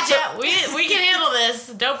 We got you. We can handle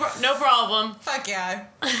this. No problem. Fuck yeah.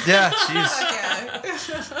 yeah, jeez. Fuck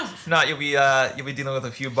yeah. If not, you'll be dealing with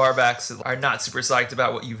a few barbacks that are not super psyched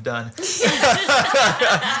about what you've done.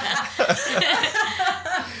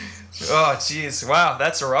 Oh, jeez. Wow,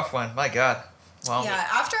 that's a rough one. My God. Well, Yeah,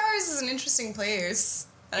 After Hours is an interesting place.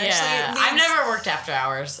 It Yeah, actually I've leads- never worked after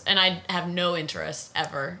hours, and I have no interest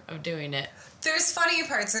ever of doing it. There's funny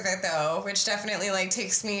parts of it though, which definitely like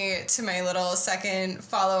takes me to my little second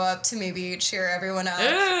follow up to maybe cheer everyone up in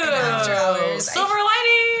After Hours. Silver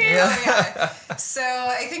lining. Yeah. Oh, yeah. So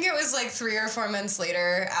I think it was like 3 or 4 months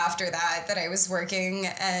later after that I was working,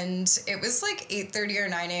 and it was like 8:30 or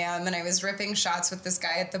 9 a.m. and I was ripping shots with this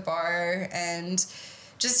guy at the bar and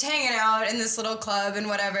just hanging out in this little club and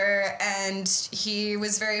whatever, and he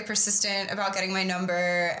was very persistent about getting my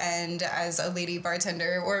number, and as a lady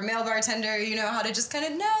bartender or a male bartender, you know how to just kind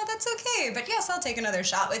of, no, that's okay, but yes, I'll take another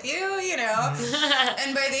shot with you,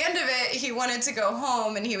 And by the end of it, he wanted to go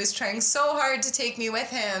home, and he was trying so hard to take me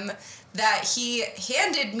with him that he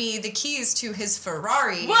handed me the keys to his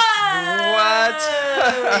Ferrari. What?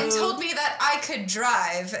 And told me that I could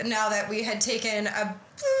drive now that we had taken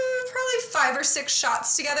probably 5 or 6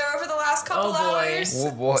 shots together over the last couple Oh, boy. hours.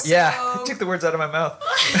 Oh boy. So- Yeah, you took the words out of my mouth.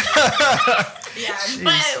 Yeah.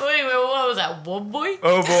 But wait, what was that? Whoa boy?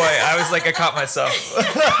 Oh boy, I was like, I caught myself.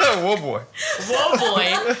 Whoa boy. Whoa boy.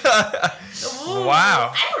 Ooh,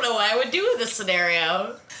 Wow. I don't know what I would do in this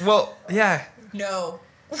scenario. Well, yeah, No.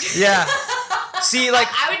 yeah. See, like,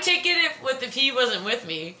 I would take it if he wasn't with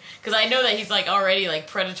me, because I know that he's like already like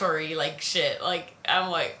predatory like shit. Like I'm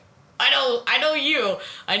like, I know you.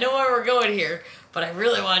 I know where we're going here, but I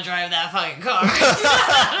really want to drive that fucking car.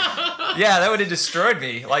 Yeah, that would have destroyed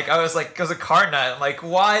me. Like, I was like, as a car nut, like,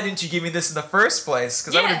 why didn't you give me this in the first place?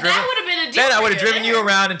 Because Yeah, I would have driven. that would have been a deal Then I would have breaker driven you there.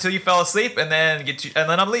 around until you fell asleep, and then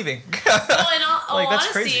I'm leaving. Well, in all Like, that's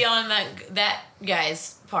honesty, crazy. on that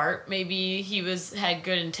guy's part, maybe he had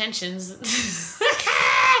good intentions,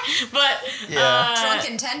 but Yeah. Drunk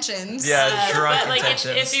intentions. Yeah, drunk but like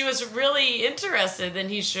intentions. if he was really interested, then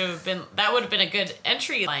he should have been. That would have been a good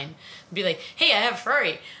entry line. Be like, hey, I have a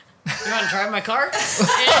Ferrari. You want to drive my car? And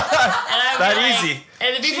I'd be that like- easy.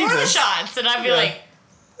 And then before the Jesus. shots, and I'd be Yeah. like,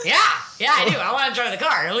 yeah, I do. I want to drive the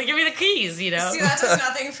car. Like, give me the keys, you know. See, that does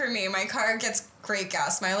nothing for me. My car gets great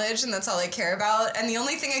gas mileage, and that's all I care about. And the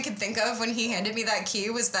only thing I could think of when he handed me that key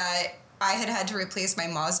was that I had to replace my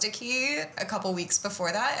Mazda key a couple weeks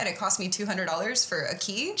before that, and it cost me $200 for a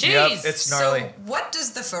key. Jeez. Yep, it's gnarly. So what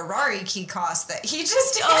does the Ferrari key cost that he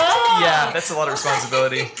just did? Oh. Yeah, that's a lot of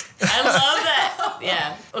responsibility. I love that.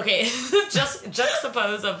 Yeah. Okay. Just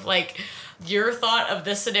juxtapose of like your thought of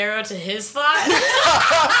this scenario to his thought.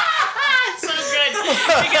 It's so good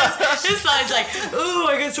because his thought's like, "Ooh,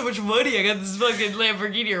 I got so much money. I got this fucking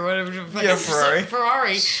Lamborghini or whatever, fucking Yeah, Ferrari.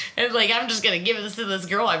 Ferrari, and like I'm just gonna give this to this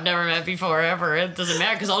girl I've never met before ever. It doesn't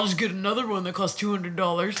matter because I'll just get another one that costs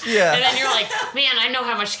 $200. Yeah. And then you're like, man, I know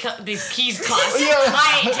how much these keys cost. Yeah.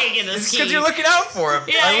 I ain't taking this key. Because you're looking out for him.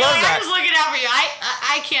 Yeah, I you're love like, that. I'm just looking out for you.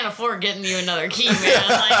 I can't afford getting you another key, man.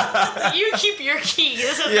 Like, you keep your key.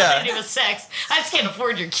 This has Yeah. nothing to do with sex. I just can't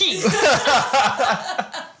afford your key.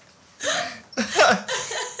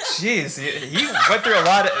 Jeez, he went through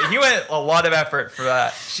a lot of effort for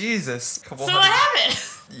that. Jesus, couple So what hundred. happened?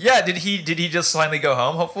 Yeah, did he just finally go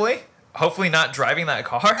home? Hopefully not driving that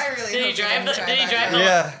car. I really Did he hope drive didn't the? Did he that drive car. the?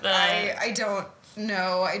 Yeah. the I don't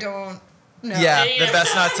know. I don't know. Yeah, Yeah, the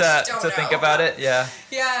best not I just to don't think know. about it. Yeah.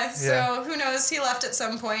 Yeah, so Yeah. who knows? He left at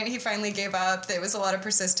some point. He finally gave up. There was a lot of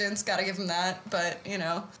persistence. Gotta give him that. But, you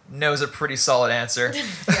know, No is a pretty solid answer.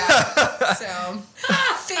 yeah. So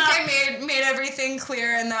I think I made everything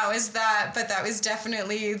clear, and that was that. But that was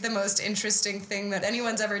definitely the most interesting thing that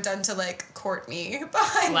anyone's ever done to, like, court me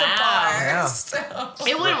behind the Wow. bar. Yeah. So.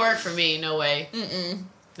 it wouldn't work for me. No way.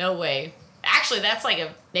 No way. Actually, that's like a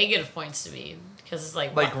negative points to me because it's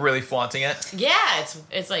like, Like wow. really flaunting it. Yeah,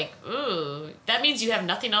 it's like, ooh, that means you have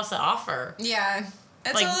nothing else to offer. Yeah.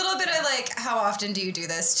 It's Like- a little bit of like, how often do you do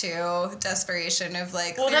this too? Desperation of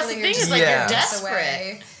like, Well, that's clearly the you're thing just is, like, you're minutes desperate.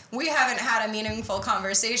 away. We haven't had a meaningful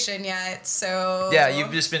conversation yet, so Yeah,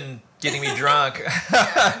 you've just been getting me drunk.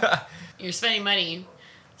 You're spending money,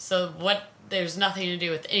 so what? There's nothing to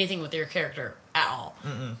do with anything with your character at all.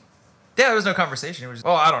 Yeah, there was no conversation. It was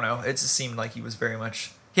I don't know. It just seemed like he was very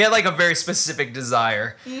much. He had like a very specific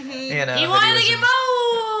desire. You know, He that wanted was to get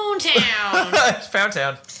Bone Town. Pound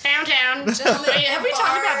Town. Pound Town. Gentlemen, Wait, have we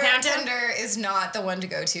talked about Pound Town? bartender is not the one to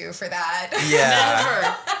go to for that. Yeah.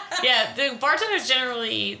 Never. Yeah, the bartender's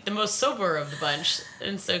generally the most sober of the bunch,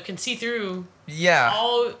 and so can see through Yeah.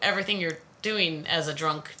 everything you're doing as a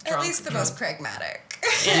drunk. At least the most pragmatic.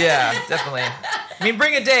 Yeah, definitely. I mean,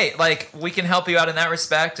 bring a date. Like, we can help you out in that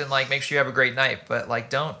respect and, like, make sure you have a great night. But, like,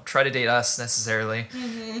 don't try to date us necessarily.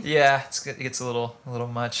 Yeah, it gets a little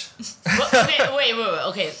much. Okay, wait.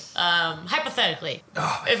 Okay, hypothetically,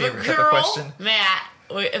 Oh, my if a favorite type of girl, question. Matt,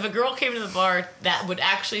 if a girl came to the bar that would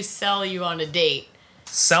actually sell you on a date,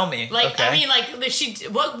 Sell me. like, okay. I mean, like,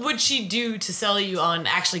 what would she do to sell you on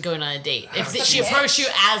actually going on a date? If she approached you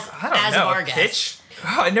as I don't know. a bar A guest. pitch?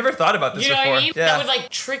 Oh, I never thought about this You know before. what I mean? Yeah. That would like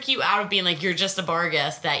trick you out of being like you're just a bar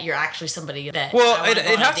guest, that you're actually somebody that. Well, I wanna go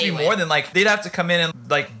it'd on a have to be date more with. than like they'd have to come in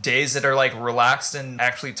like days that are like relaxed and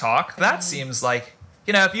actually talk. That seems like,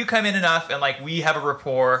 you know, if you come in enough and like we have a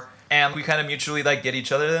rapport and we kind of mutually like get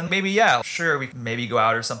each other, then maybe sure we can maybe go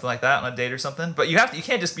out or something like that on a date or something. But you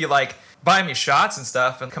can't just be like buying me shots and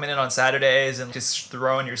stuff and coming in on Saturdays and just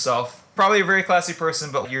throwing yourself. Probably a very classy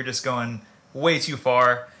person, but you're just going way too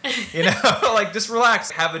far. You know, like just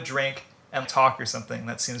relax, have a drink and talk or something.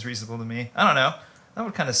 That seems reasonable to me. I don't know. That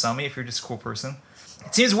would kind of sell me if you're just a cool person.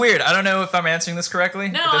 It seems weird. I don't know if I'm answering this correctly.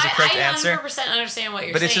 No, if there's a correct I answer. 100% understand what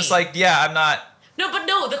you're But saying. it's just like, yeah, I'm not. No, but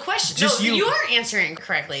no, the question. Just no, you- you are answering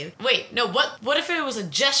correctly. Wait, no. What if it was a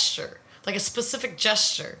gesture, like a specific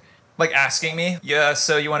gesture? Like asking me, yeah,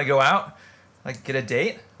 so you want to go out? Like get a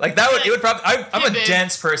date? Like that would, it would probably, I'm Hey, a babe.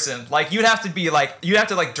 dense person. Like you'd have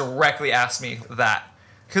to like directly ask me that.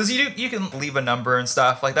 Cause you can leave a number and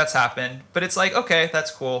stuff, like that's happened. But it's like, okay,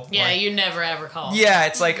 that's cool. Yeah, Like, you never ever call. yeah,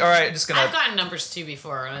 it's like, all right, I'm just gonna. I've gotten numbers too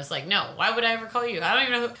before, and it's like, no, why would I ever call you? I don't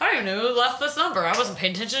even know who left this number. I wasn't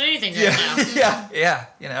paying attention to anything right now. Yeah,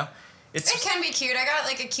 you know. It's It can be cute. I got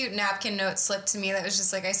like a cute napkin note slipped to me that was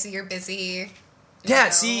just like, I see you're busy. yeah, know,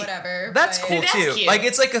 see, whatever, that's but- cool That's too. cute. Like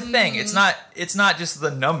it's like a thing. It's not just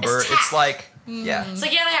the number. It's It's, tact. like yeah. It's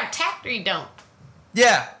like, yeah, they have tact or you don't.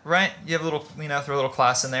 Yeah, right. You have a little, throw a little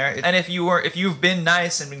class in there. And if you've been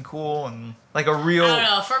nice and been cool and like a real, I don't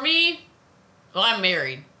know. For me, well, I'm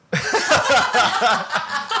married.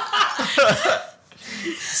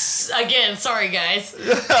 Again, sorry guys. Or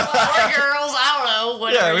girls, I don't know.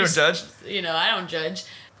 Whatever. yeah, we don't judge. You know, I don't judge.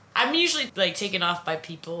 I'm usually like taken off by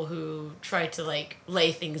people who try to like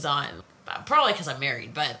lay things on. Probably because I'm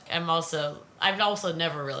married, but I've also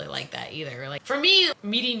never really liked that either. Like for me,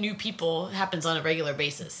 meeting new people happens on a regular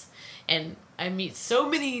basis, and I meet so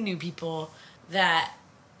many new people that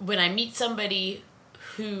when I meet somebody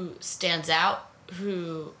who stands out,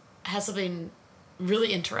 who has something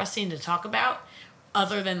really interesting to talk about,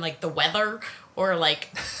 other than like the weather or like.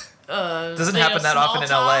 Doesn't happen that often in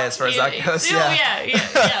LA as far as that goes. Yeah.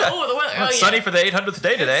 Oh, the weather. It's sunny for the 800th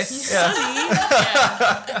day today.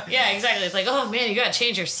 Yeah, exactly. It's like, oh man, you gotta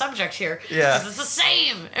change your subject here. Yeah. 'Cause it's the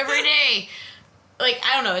same every day. Like,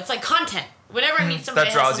 I don't know, it's like content. Whenever I meet somebody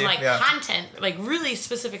that that has draws some you, like yeah. content, like really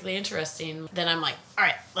specifically interesting, then I'm like, all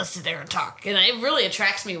right, let's sit there and talk. And it really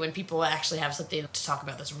attracts me when people actually have something to talk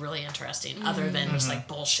about that's really interesting, other than just like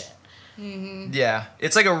bullshit. Yeah,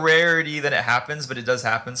 it's like a rarity that it happens, but it does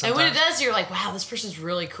happen sometimes. And when it does, you're like, wow, this person's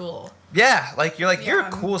really cool. Yeah, like you're Yeah.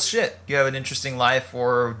 cool as shit. You have an interesting life,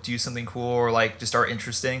 or do something cool, or like just are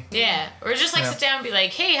interesting. Yeah. Or just like Yeah. sit down and be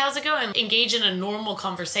like, hey, how's it going? Engage in a normal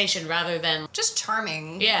conversation rather than Just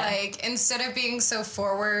charming. Yeah. Like, instead of being so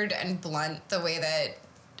forward and blunt the way that,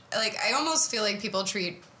 like, I almost feel like people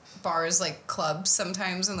treat bars like clubs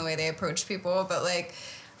sometimes in the way they approach people. But, like,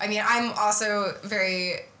 I mean, I'm also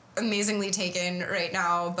very amazingly taken right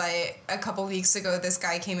now, but a couple weeks ago this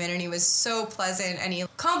guy came in and he was so pleasant and he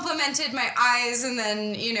complimented my eyes and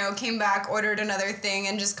then, you know, came back, ordered another thing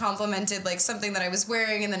and just complimented like something that I was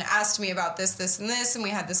wearing and then asked me about this and this, and we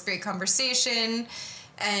had this great conversation.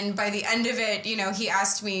 And by the end of it, you know, he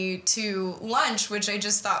asked me to lunch, which I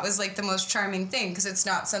just thought was like the most charming thing, because it's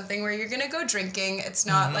not something where you're gonna go drinking. It's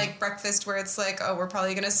not like breakfast where it's like, oh, we're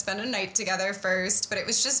probably gonna spend a night together first. But it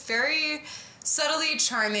was just very subtly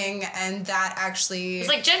charming, and that actually it's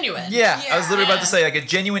like genuine. Yeah, I was literally about Yeah. to say like a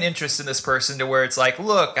genuine interest in this person, to where it's like,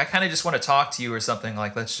 look, I kind of just want to talk to you or something.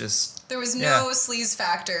 Like, let's just. there was no Yeah. sleaze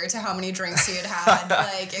factor to how many drinks he had had.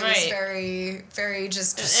 Like, it was Right. very, very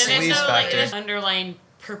just. And Sleaze there's no like factor. there's underlying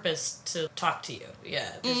purpose to talk to you. Yeah.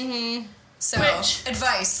 So, Which-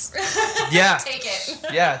 advice. Yeah. Take it.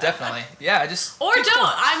 Yeah, definitely. Yeah, just. Or don't.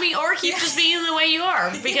 I mean, or keep just being the way you are.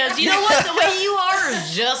 Because you know what? The way you are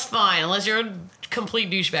is just fine. Unless you're a complete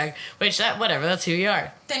douchebag. Which, whatever. That's who you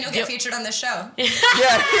are. Then you'll get featured on the show.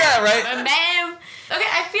 Yeah, right. Ma'am. Okay,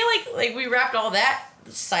 I feel like we wrapped all that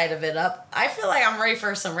side of it up. I feel like I'm ready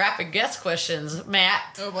for some rapid guess questions, Matt.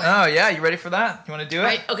 Oh boy. Oh yeah, you ready for that? You want to do it?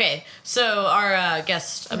 Right. Okay. So our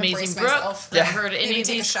guest, gonna Amazing brace Brooke, myself. never Yeah. heard any Maybe of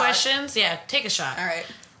take a these shot. questions. Yeah, take a shot. All right.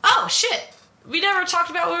 Oh shit! We never talked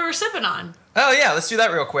about what we were sipping on. Oh yeah, let's do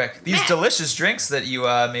that real quick. These Matt. delicious drinks that you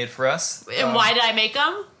made for us. And why did I make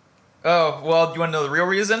them? Oh well, do you want to know the real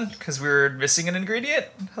reason? Because we were missing an ingredient,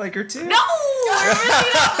 like or two. No! We're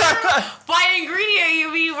missing by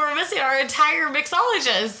ingredient, we were missing our entire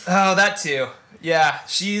mixologist. Oh, that too. Yeah,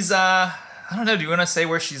 she's I don't know. Do you want to say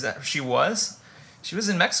where she's at? She was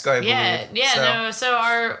in Mexico, I believe. Yeah, So- no. So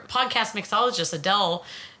our podcast mixologist, Adele,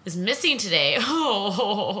 is missing today.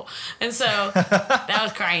 Oh, and so that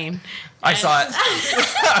was crying. I saw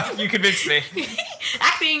it. You convinced me.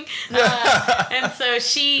 Acting. And so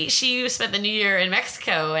she spent the New Year in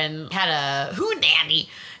Mexico and had a hootenanny.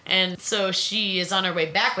 And so she is on her way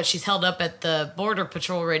back, but she's held up at the border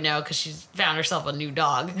patrol right now because she's found herself a new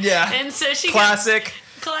dog. Yeah. And so she Classic.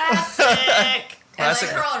 Classic. I Classic.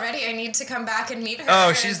 like her already. I need to come back and meet her. Oh,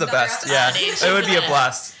 for she's the another best. episode. Yeah, She's it would the be a best.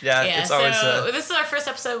 blast. Yeah, Yeah, it's always so this is our first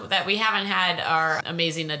episode that we haven't had our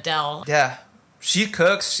amazing Adele. yeah. She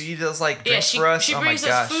cooks. She does like Yeah, drinks she for us. she Oh my brings us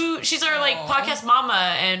gosh. food. She's our like podcast mama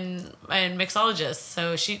and mixologist.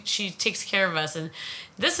 So she takes care of us, and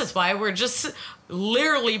this is why we're just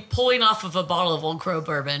literally pulling off of a bottle of Old Crow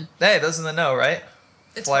bourbon. Hey, those in the know, right?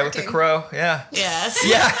 It's Fly with the working. crow. Yeah. Yes.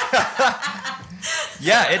 Yeah.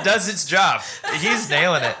 Yeah, it does its job. He's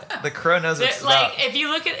nailing it. The crow knows what it's Like about. if you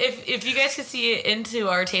look at if you guys can see it into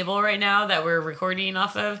our table right now that we're recording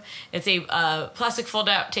off of, it's a plastic fold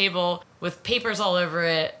out table with papers all over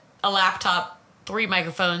it, a laptop, 3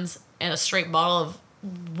 microphones, and a straight bottle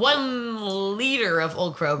of 1 liter of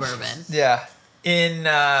Old Crow bourbon. Yeah. In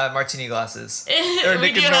martini glasses. Or We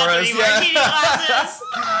Nick do and have Nora's. 3 martini glasses.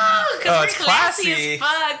 Because we're it's classy classy. as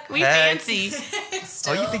fuck. We Heck. fancy. It's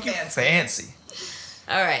Oh, still you think you're fancy.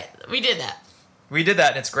 All right, we did that. We did that,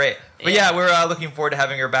 and it's great. But Yeah. yeah, we're looking forward to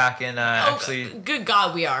having her back. And actually, Good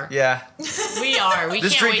God, we are. yeah. We are. We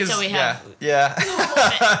This can't drink wait is, till we have. yeah.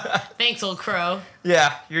 Thanks, old crow.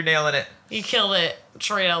 Yeah, you're nailing it. You killed it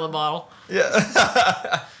straight out of the bottle.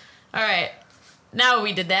 Yeah. All right. Now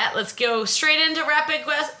we did that. Let's go straight into rapid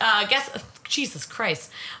guest. Jesus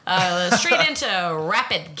Christ. Straight into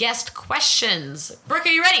rapid guest questions. Brooke, are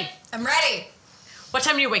you ready? I'm ready. What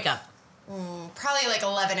time do you wake up? Probably like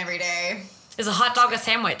 11 every day. Is a hot dog a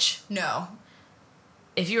sandwich? No.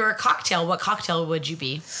 If you were a cocktail, what cocktail would you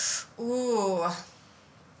be? Ooh. I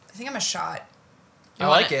think I'm a shot. I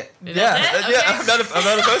like it. That's Yeah, it? yeah. Okay. I'm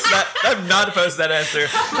not opposed to that. I'm not opposed to that answer.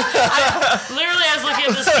 Literally, I was looking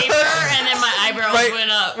at this paper and then my eyebrows Right, went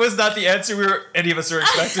up. was not the answer any of us were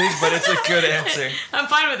expecting, but it's a good answer. I'm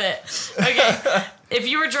fine with it. Okay. If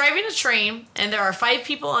you were driving a train and there are 5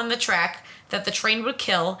 people on the track that the train would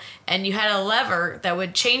kill, and you had a lever that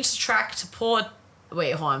would change the track to pull it.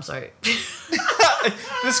 Wait, hold on, I'm sorry.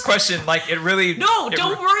 This question, like, it really. No, it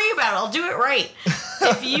don't worry about it. I'll do it right.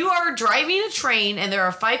 If you are driving a train and there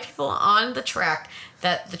are 5 people on the track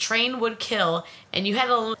that the train would kill, and you had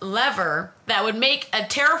a lever that would make a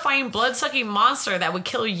terrifying blood-sucking monster that would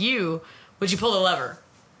kill you, would you pull the lever?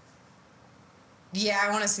 Yeah,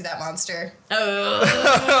 I want to see that monster. I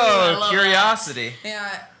Oh, love curiosity.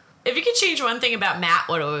 Yeah. If you could change one thing about Matt,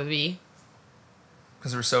 what would it be?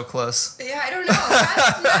 Because we're so close. Yeah, I don't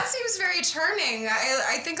know. Matt seems very charming.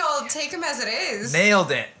 I think I'll take him as it is.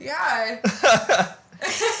 Nailed it. Yeah.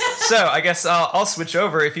 So I guess I'll switch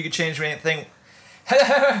over. If you could change anything.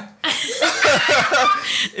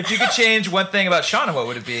 If you could change one thing about Shauna, what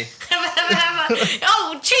would it be?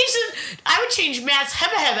 Oh, I would change Matt's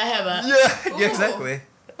heba heba heba. Yeah, exactly.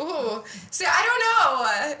 Ooh. See, I don't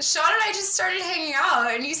know. Sean and I just started hanging out,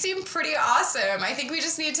 and you seem pretty awesome. I think we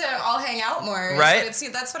just need to all hang out more. Right? So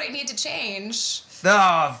that's what I need to change.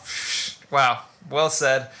 Oh, wow. Well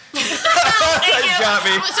said. Thank got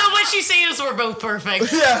me. So what she's saying is we're both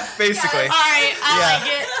perfect. Yeah, basically. All right, I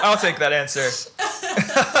like it. I'll take that answer.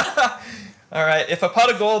 All right. If a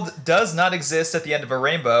pot of gold does not exist at the end of a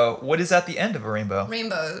rainbow, what is at the end of a rainbow?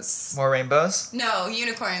 Rainbows. More rainbows? No,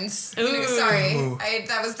 unicorns. Ooh. Sorry,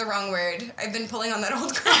 that was the wrong word. I've been pulling on that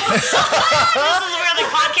old girl. This is where the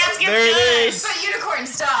podcast gets There it good. is. But unicorn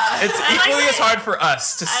stuff. It's equally as hard for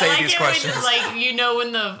us to I say like these it questions. when, like, you know,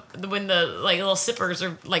 when the like little sippers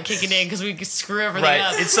are like kicking in because we screw everything Right.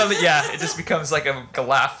 up. It's something, yeah, it just becomes like a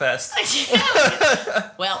laugh fest.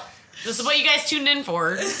 Well, this is what you guys tuned in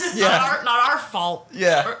for. Yeah. Not our fault.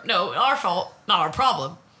 Yeah. No, our fault, not our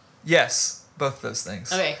problem. Yes, both those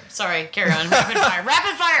things. Okay, sorry. Carry on. Rapid fire.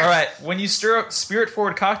 Rapid fire. All right. When you stir up Spirit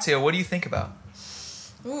Forward cocktail, what do you think about?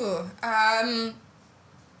 Ooh.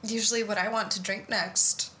 Usually what I want to drink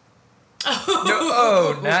next.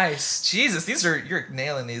 Oh, nice. Jesus, you're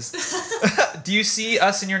nailing these. Do you see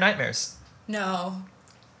us in your nightmares? No.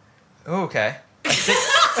 Oh, okay. Weird.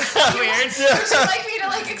 Would you like me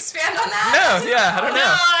to expand on that? No, yeah, I don't No, know.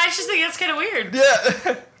 I just think that's kind of weird.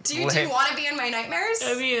 Yeah. Do you Lame. want to be in my nightmares?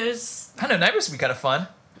 I mean, it's, I don't know, nightmares would be kind of fun.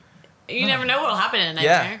 you never know what'll happen in a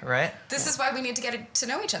Yeah, nightmare. right? This is why we need to get to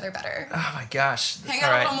know each other better. Oh my gosh. Hang All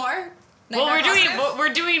out right. a little more. Well, Nightmare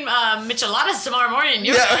we're doing micheladas tomorrow morning.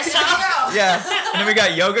 Yeah. So, positive. Yeah. And then we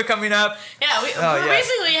got yoga coming up. yeah, we yeah.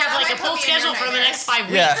 basically have That like a might full put me in schedule your for the next nightmares. 5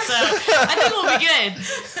 weeks. Yeah. So I think we'll be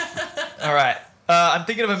good. All right. I'm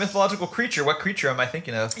thinking of a mythological creature. What creature am I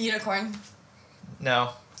thinking of? Unicorn.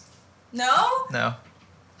 No. No? No.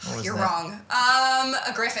 What was You're that? wrong.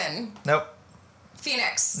 A griffin. Nope.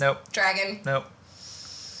 Phoenix. Nope. Dragon. Nope.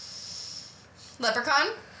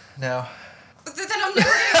 Leprechaun. No. Then I'm never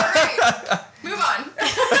gonna get it right. Move on.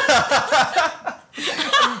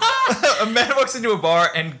 A man walks into a bar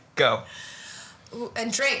and go. Ooh,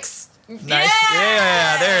 and Drake's. Nice.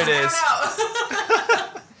 Yeah, there it I is.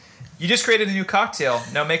 don't know. You just created a new cocktail.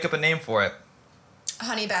 Now make up a name for it.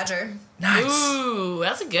 Honey Badger. Nice. Ooh,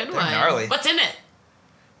 that's a good one. gnarly. What's in it?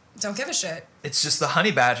 Don't give a shit. It's just the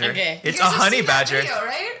honey badger. Okay. It's You a guys have honey seen that badger. video,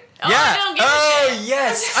 right? Oh, Yeah. I don't give a shit.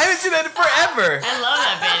 Yes. I haven't seen that in forever. I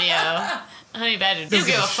love that video. Honey Badger. Do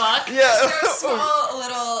give a fuck. Yeah. So small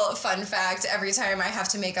little fun fact, every time I have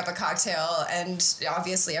to make up a cocktail, and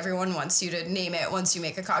obviously everyone wants you to name it once you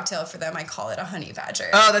make a cocktail for them, I call it a honey badger.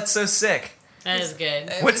 Oh, that's so sick. That is good.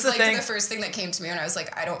 It What's was the like thing? the first thing that came to me when I was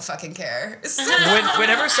like, I don't fucking care.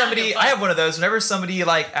 Whenever somebody, I have one of those. Whenever somebody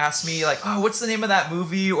like asks me like, "Oh, what's the name of that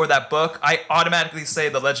movie or that book?" I automatically say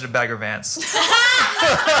The Legend of Bagger Vance.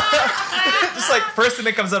 Just like first thing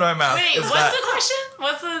that comes out of my mouth. Wait, is what's that. the question?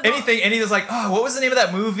 What's the Anything's like, "Oh, what was the name of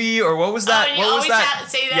that movie?" Or what was that? and you What was always that?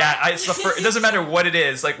 say that? Yeah, it's the it doesn't matter what it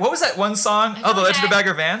is. Like, what was that one song? Oh, The Legend of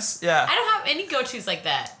Bagger Vance. Yeah. I don't have any go-tos like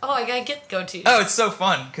that. Oh, I gotta get go-tos. Oh, it's so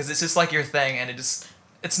fun because it's just like your thing, and it's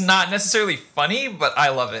not necessarily funny, but I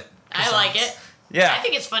love it. I like it. Yeah. I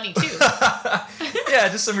think it's funny too. Yeah,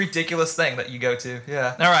 just some ridiculous thing that you go to.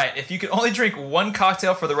 Yeah. All right, if you could only drink one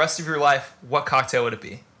cocktail for the rest of your life, what cocktail would it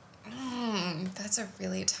be? That's a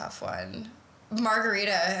really tough one.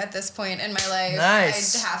 Margarita at this point in my life.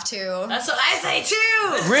 Nice. I'd have to. That's what I say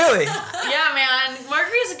too. Really? Yeah, man.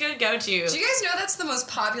 Margarita's a good go-to. Do you guys know that's the most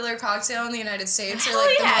popular cocktail in the United States? Or Hell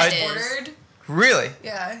like yeah, the it most is. ordered? Really?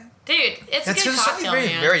 Yeah. Dude, it's a It's good just so many cocktail,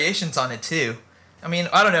 man. variations on it too. I mean,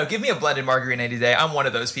 I don't know. Give me a blended margarita any day. I'm one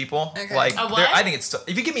of those people. Okay. Like, A what? I think it's.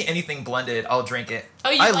 If you give me anything blended, I'll drink it.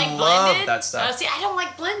 Oh, you I like love blended? that stuff. See, I don't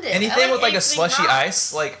like blended. Anything I with like a anything slushy rocks.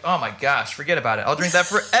 ice, like, oh my gosh, forget about it. I'll drink that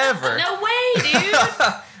forever. No way, dude.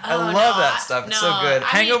 I Oh, love no, that stuff. It's so no. good. I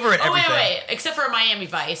Hangover mean, and everything. Wait. Except for a Miami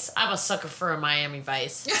Vice. I'm a sucker for a Miami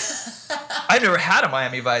Vice. I've never had a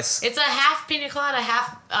Miami Vice. It's a half pina colada,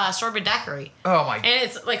 half strawberry daiquiri. Oh my. And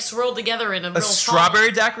it's like swirled together in a A real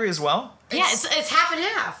strawberry daiquiri as well? Yeah, it's half and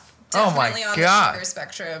half. Oh my Definitely on God. the sugar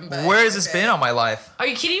spectrum. But Where has this okay. been all my life? Are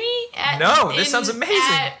you kidding me? No, this sounds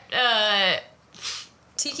amazing.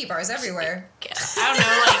 Tiki bars everywhere. I don't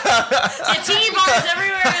know, like tiki bars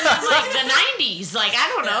everywhere in like the 90s. Like, I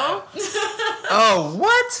don't know. Oh,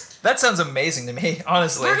 what? That sounds amazing to me,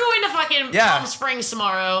 honestly. We're going to fucking Yeah. Palm Springs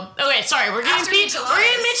tomorrow. Okay, sorry, we're getting After we're micheladas.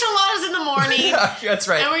 getting micheladas in the morning. That's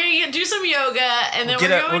right. And we're gonna do some yoga, and then We'll we're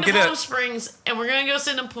get going a- to we'll get Palm Springs, and we're gonna go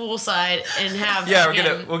sit in a poolside and have Yeah,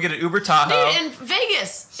 fucking- we'll get an Uber Tahoe. Dude, in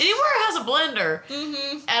Vegas, anywhere that has a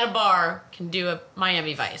blender at a bar can do a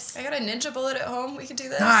Miami Vice. I got a ninja bullet at home. We could do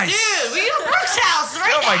this. Nice. Dude, we go to Brooks' house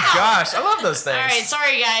right Oh my now. gosh, I love those things. All right,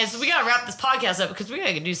 sorry guys, we gotta wrap this podcast up because we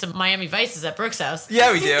gotta do some Miami Vices at Brooks' house.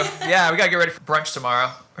 Yeah, we do. Yeah, we gotta get ready for brunch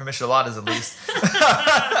tomorrow. Or micheladas at least.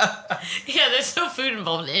 Yeah, there's no food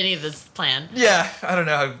involved in any of this plan. Yeah, I don't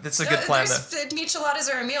know. It's a good plan though. The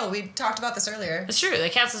micheladas are a meal. We talked about this earlier. It's true.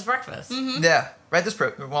 That counts as breakfast. Yeah, right. This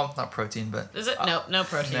well, not protein, but Is it? No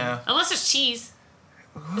protein. No. Unless it's cheese.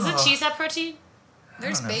 Doesn't cheese have protein?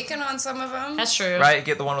 There's know. bacon on some of them. That's true. right.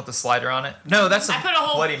 Get the one with the slider on it. No, that's a I put a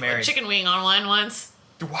whole Bloody Mary. chicken wing on one once.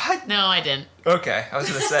 What? No, I didn't. Okay, I was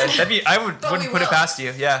gonna say I wouldn't But we put it will. past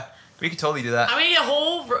you. Yeah, we could totally do that. I'm gonna get a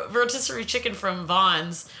whole rotisserie chicken from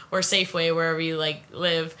Vaughn's or Safeway, wherever you like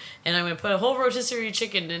live, and I'm gonna put a whole rotisserie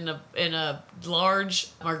chicken in a large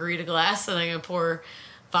margarita glass, and I'm gonna pour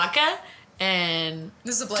vodka and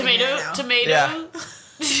This is a Bloody Mary now. tomato. Yeah.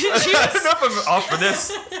 juice. I don't know if I'm off for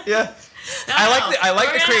this. Yeah. No, I like the We're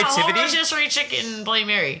gonna have a creativity. whole rotisserie chicken Bloody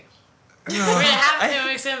Mary. We're gonna have him.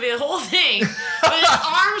 It's gonna be the whole thing with his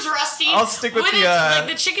arms resting. I'll stick with the, his, like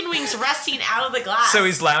the chicken wings resting out of the glass. So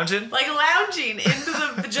he's lounging. like lounging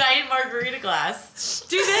into the giant margarita glass.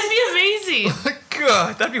 Dude, that'd be amazing.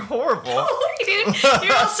 God, that'd be horrible. Dude,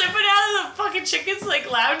 you're all sipping out of the fucking chickens, like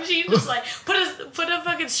lounging, just like put a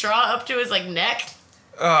fucking straw up to his like neck.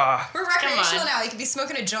 We're recreational on. now. You could be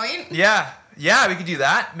smoking a joint. Yeah, we could do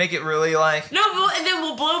that. Make it really like. No, and then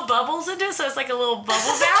we'll blow bubbles into it, so it's like a little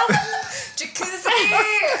bubble bath.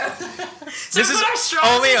 Jacuzzi. So This we is put our straws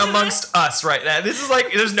only into amongst us right now. This is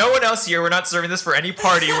like, there's no one else here. We're not serving this for any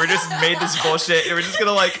party. We're just made this bullshit, and we're just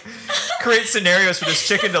gonna like create scenarios for this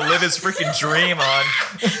chicken to live his freaking dream on.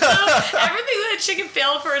 So everything that chicken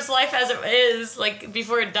failed for his life as it is, like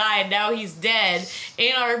before it died, now he's dead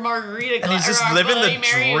in our margarita glass. And he's just living the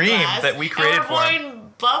dream that we created for him. And we're pouring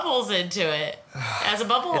bubbles into it as a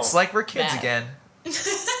bubble. It's like we're kids bath. again,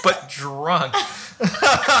 but drunk.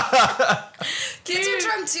 Kids are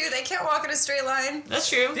drunk too. They can't walk in a straight line. That's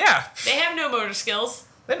true. Yeah, They have no motor skills.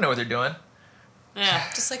 they don't know what they're doing. Yeah.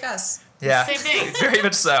 Just like us. Yeah, Same thing. very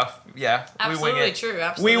much so. Yeah, Absolutely we wing it. true.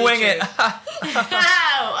 Absolutely We wing true. it.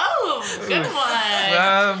 Oh, good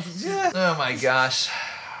one. Yeah. Oh my gosh.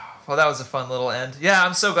 Well, that was a fun little end. Yeah,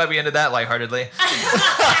 I'm so glad we ended that lightheartedly.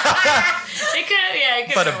 It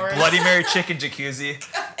could But have a worked. Bloody Mary chicken jacuzzi.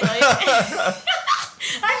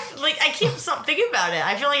 I keep thinking about it.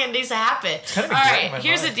 I feel like it needs to happen. kind of All ingrained in right, my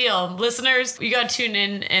here's the mind. deal, listeners. You gotta tune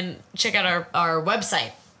in and check out our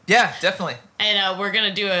website, Yeah, definitely. and we're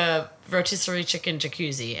gonna do a rotisserie chicken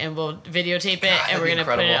jacuzzi, and we'll videotape it, God, and that'd we're be gonna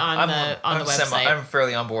put it incredible. on the website. I'm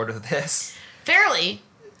fairly on board with this. Fairly.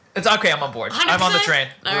 It's okay. I'm on board. i am on the 100%? train.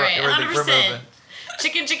 All right, we're 100%. moving.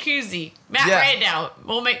 Chicken jacuzzi. Matt, Yeah. write it down.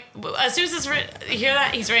 We'll make as soon as it's you hear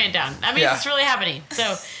that he's writing it down. That means Yeah. it's really happening.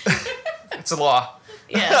 So It's a law.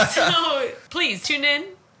 yeah. So please tune in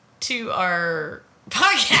to our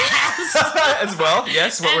podcast As well.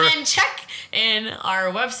 Yes. What and we're then check in our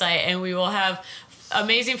website, and we will have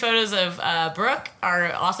amazing photos of Brooke,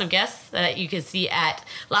 our awesome guest that you can see at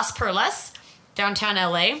Las Perlas, downtown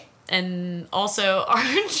LA. And also our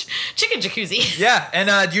chicken jacuzzi. Yeah, and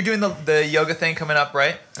you're doing the yoga thing coming up,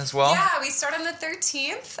 right? As well. Yeah, we start on the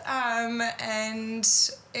 13th, and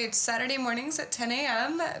it's Saturday mornings at 10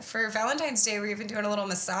 a.m. For Valentine's Day, we're even doing a little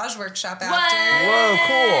massage workshop after. Whoa,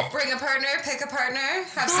 cool. Bring a partner, pick a partner,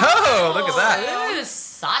 have some Oh, look at that. Ooh,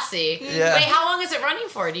 saucy. Yeah. Wait, how long is it running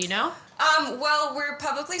for? Do you know? Well, we're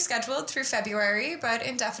publicly scheduled through February, but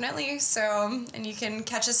indefinitely. So, and you can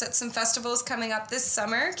catch us at some festivals coming up this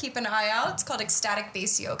summer. Keep an eye out. It's called Ecstatic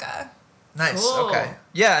Base Yoga. Nice. Cool. Okay.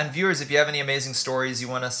 Yeah, and viewers, if you have any amazing stories you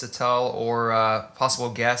want us to tell or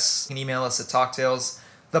possible guests, you can email us at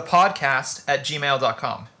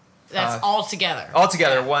talktalesthepodcast@gmail.com. That's all together. All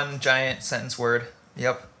together, one giant sentence word.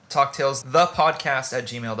 Yep.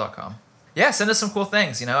 Talktalesthepodcast@gmail.com. Yeah, send us some cool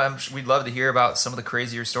things. You know, we'd love to hear about some of the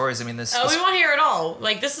crazier stories. I mean, this. Oh, we want to hear it all.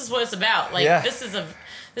 Like, this is what it's about. Like, Yeah. this is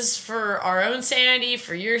for our own sanity,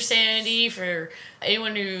 for your sanity, for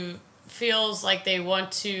anyone who feels like they want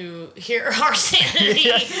to hear our sanity.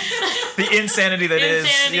 The insanity that is.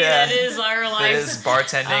 Insanity Yeah. that is our That life. is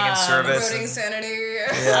bartending and service. Promoting and- sanity.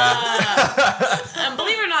 yeah.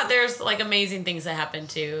 Believe it or not, there's like amazing things that happen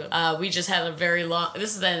too. We just had a very long.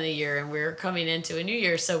 This is the end of the year, and we're coming into a new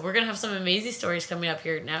year, so we're gonna have some amazing stories coming up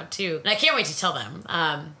here now too, and I can't wait to tell them.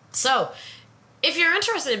 So, if you're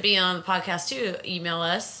interested in being on the podcast too, email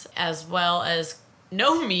us as well as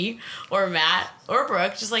know me or Matt or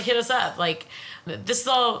Brooke. Just like hit us up. Like this is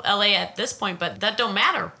all LA at this point, but that don't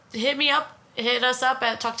matter. Hit me up. Hit us up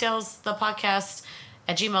at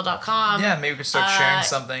talktalesthepodcast@gmail.com. Yeah, maybe we could start sharing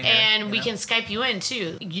something. And or, we you can know. Skype you in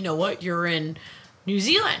too. You know what? You're in New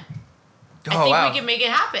Zealand. I Oh, think wow. we can make it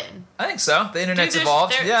happen. I think so. The internet's Dude,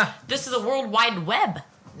 evolved. Yeah. This is a World Wide Web.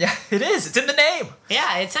 Yeah, it is. It's in the name.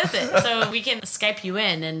 Yeah, it says it. So we can Skype you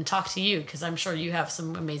in and talk to you because I'm sure you have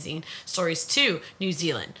some amazing stories too. New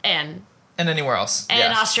Zealand and Anywhere else.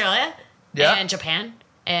 and Australia. Yeah. And Japan.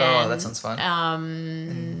 And, Oh, that sounds fun.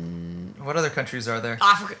 What other countries are there?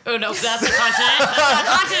 Africa. Oh no, that's a continent. That's a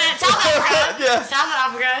continent. South Africa. Yeah. South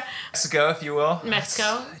Africa. Mexico, if you will.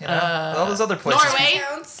 Mexico. You know, all those other places. Norway.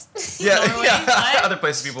 Counts. Yeah, Norway, yeah. what? Other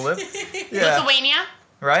places people live. Yeah. Lithuania.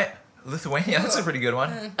 Right? Lithuania. That's a pretty good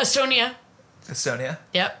one. Estonia. Estonia.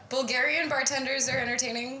 Yep. Bulgarian bartenders are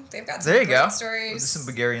entertaining. They've got some There you great go. stories. There's some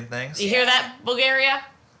Bulgarian things. You hear that, Bulgaria?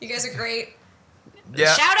 You guys are great.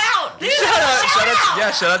 Yeah. Shout out! Dude, Shout out! Shout out!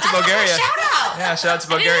 Yeah, shout out to That's our Bulgaria. first shout out! Yeah, shout out to I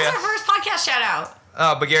think Bulgaria. that's our first podcast shout out.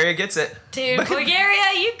 Oh, Bulgaria gets it. Dude,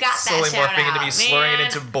 Bulgaria, you got Slowly that shout morphing out, into me slurring it man.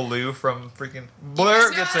 into Baloo from freaking You Blur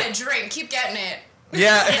guys know gets how to it. drink. Keep getting it.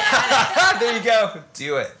 Yeah. There you go.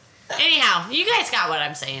 Do it. Anyhow, you guys got what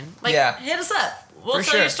I'm saying. Like, Yeah. hit us up. We'll For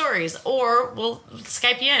tell sure. your stories, or we'll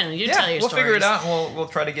Skype you in and you tell your we'll stories. figure it out and we'll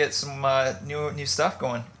try to get some new stuff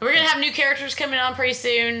going. We're gonna have new characters coming on pretty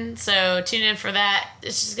soon, so tune in for that.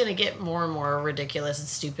 It's just gonna get more and more ridiculous and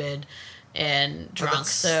stupid and But drunk.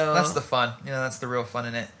 that's the fun. You know, that's the real fun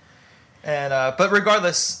in it. And but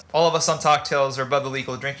regardless, all of us on Talktails are above the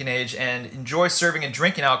legal drinking age and enjoy serving and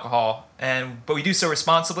drinking alcohol. But we do so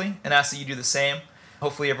responsibly and ask that you do the same.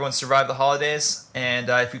 Hopefully everyone survived the holidays, and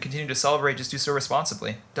if you continue to celebrate, just do so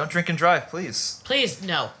responsibly. Don't drink and drive, please. Please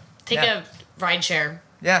no. Take Yeah. a ride share.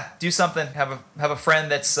 Yeah, do something. Have a friend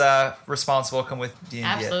that's responsible. Come with D&D.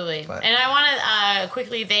 Absolutely. But, And I want to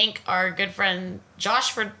quickly thank our good friend Josh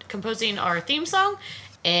for composing our theme song,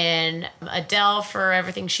 and Adele for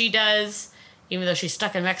everything she does, even though she's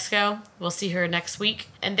stuck in Mexico. We'll see her next week.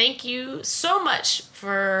 And thank you so much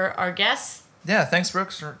for our guests. yeah, thanks,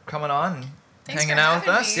 Brooks, for coming on and Thanks hanging for out with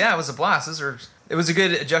having us. me. Yeah, it was a blast. It was a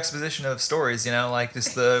good juxtaposition of stories, you know, like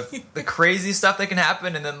just the crazy stuff that can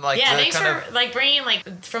happen, and then like Yeah, the thanks kind for of like bringing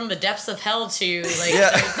like from the depths of hell to like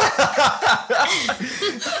yeah,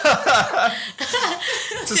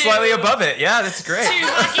 to slightly above it. Yeah, that's great.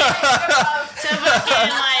 to fucking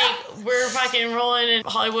like we're fucking rolling in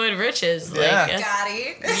Hollywood riches. Like, Yeah. that's- Got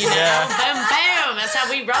it. you know, Yeah. bam, bam. That's how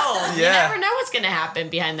we roll. You Yeah. never know what's gonna happen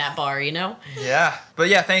behind that bar. You know. Yeah, but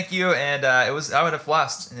yeah, thank you, and I would have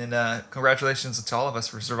blast, and congratulations to all of us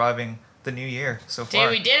for surviving the new year so far.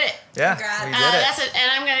 Dude, we did it. Yeah, Congrats. we did it. That's it.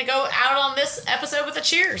 And I'm gonna go out on this episode with a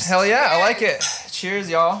cheers. Hell yeah, I like it. Cheers,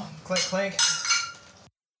 y'all. Clink, clink.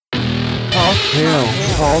 Talk Hill.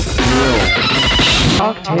 Talk Hill.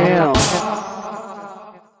 Cocktail.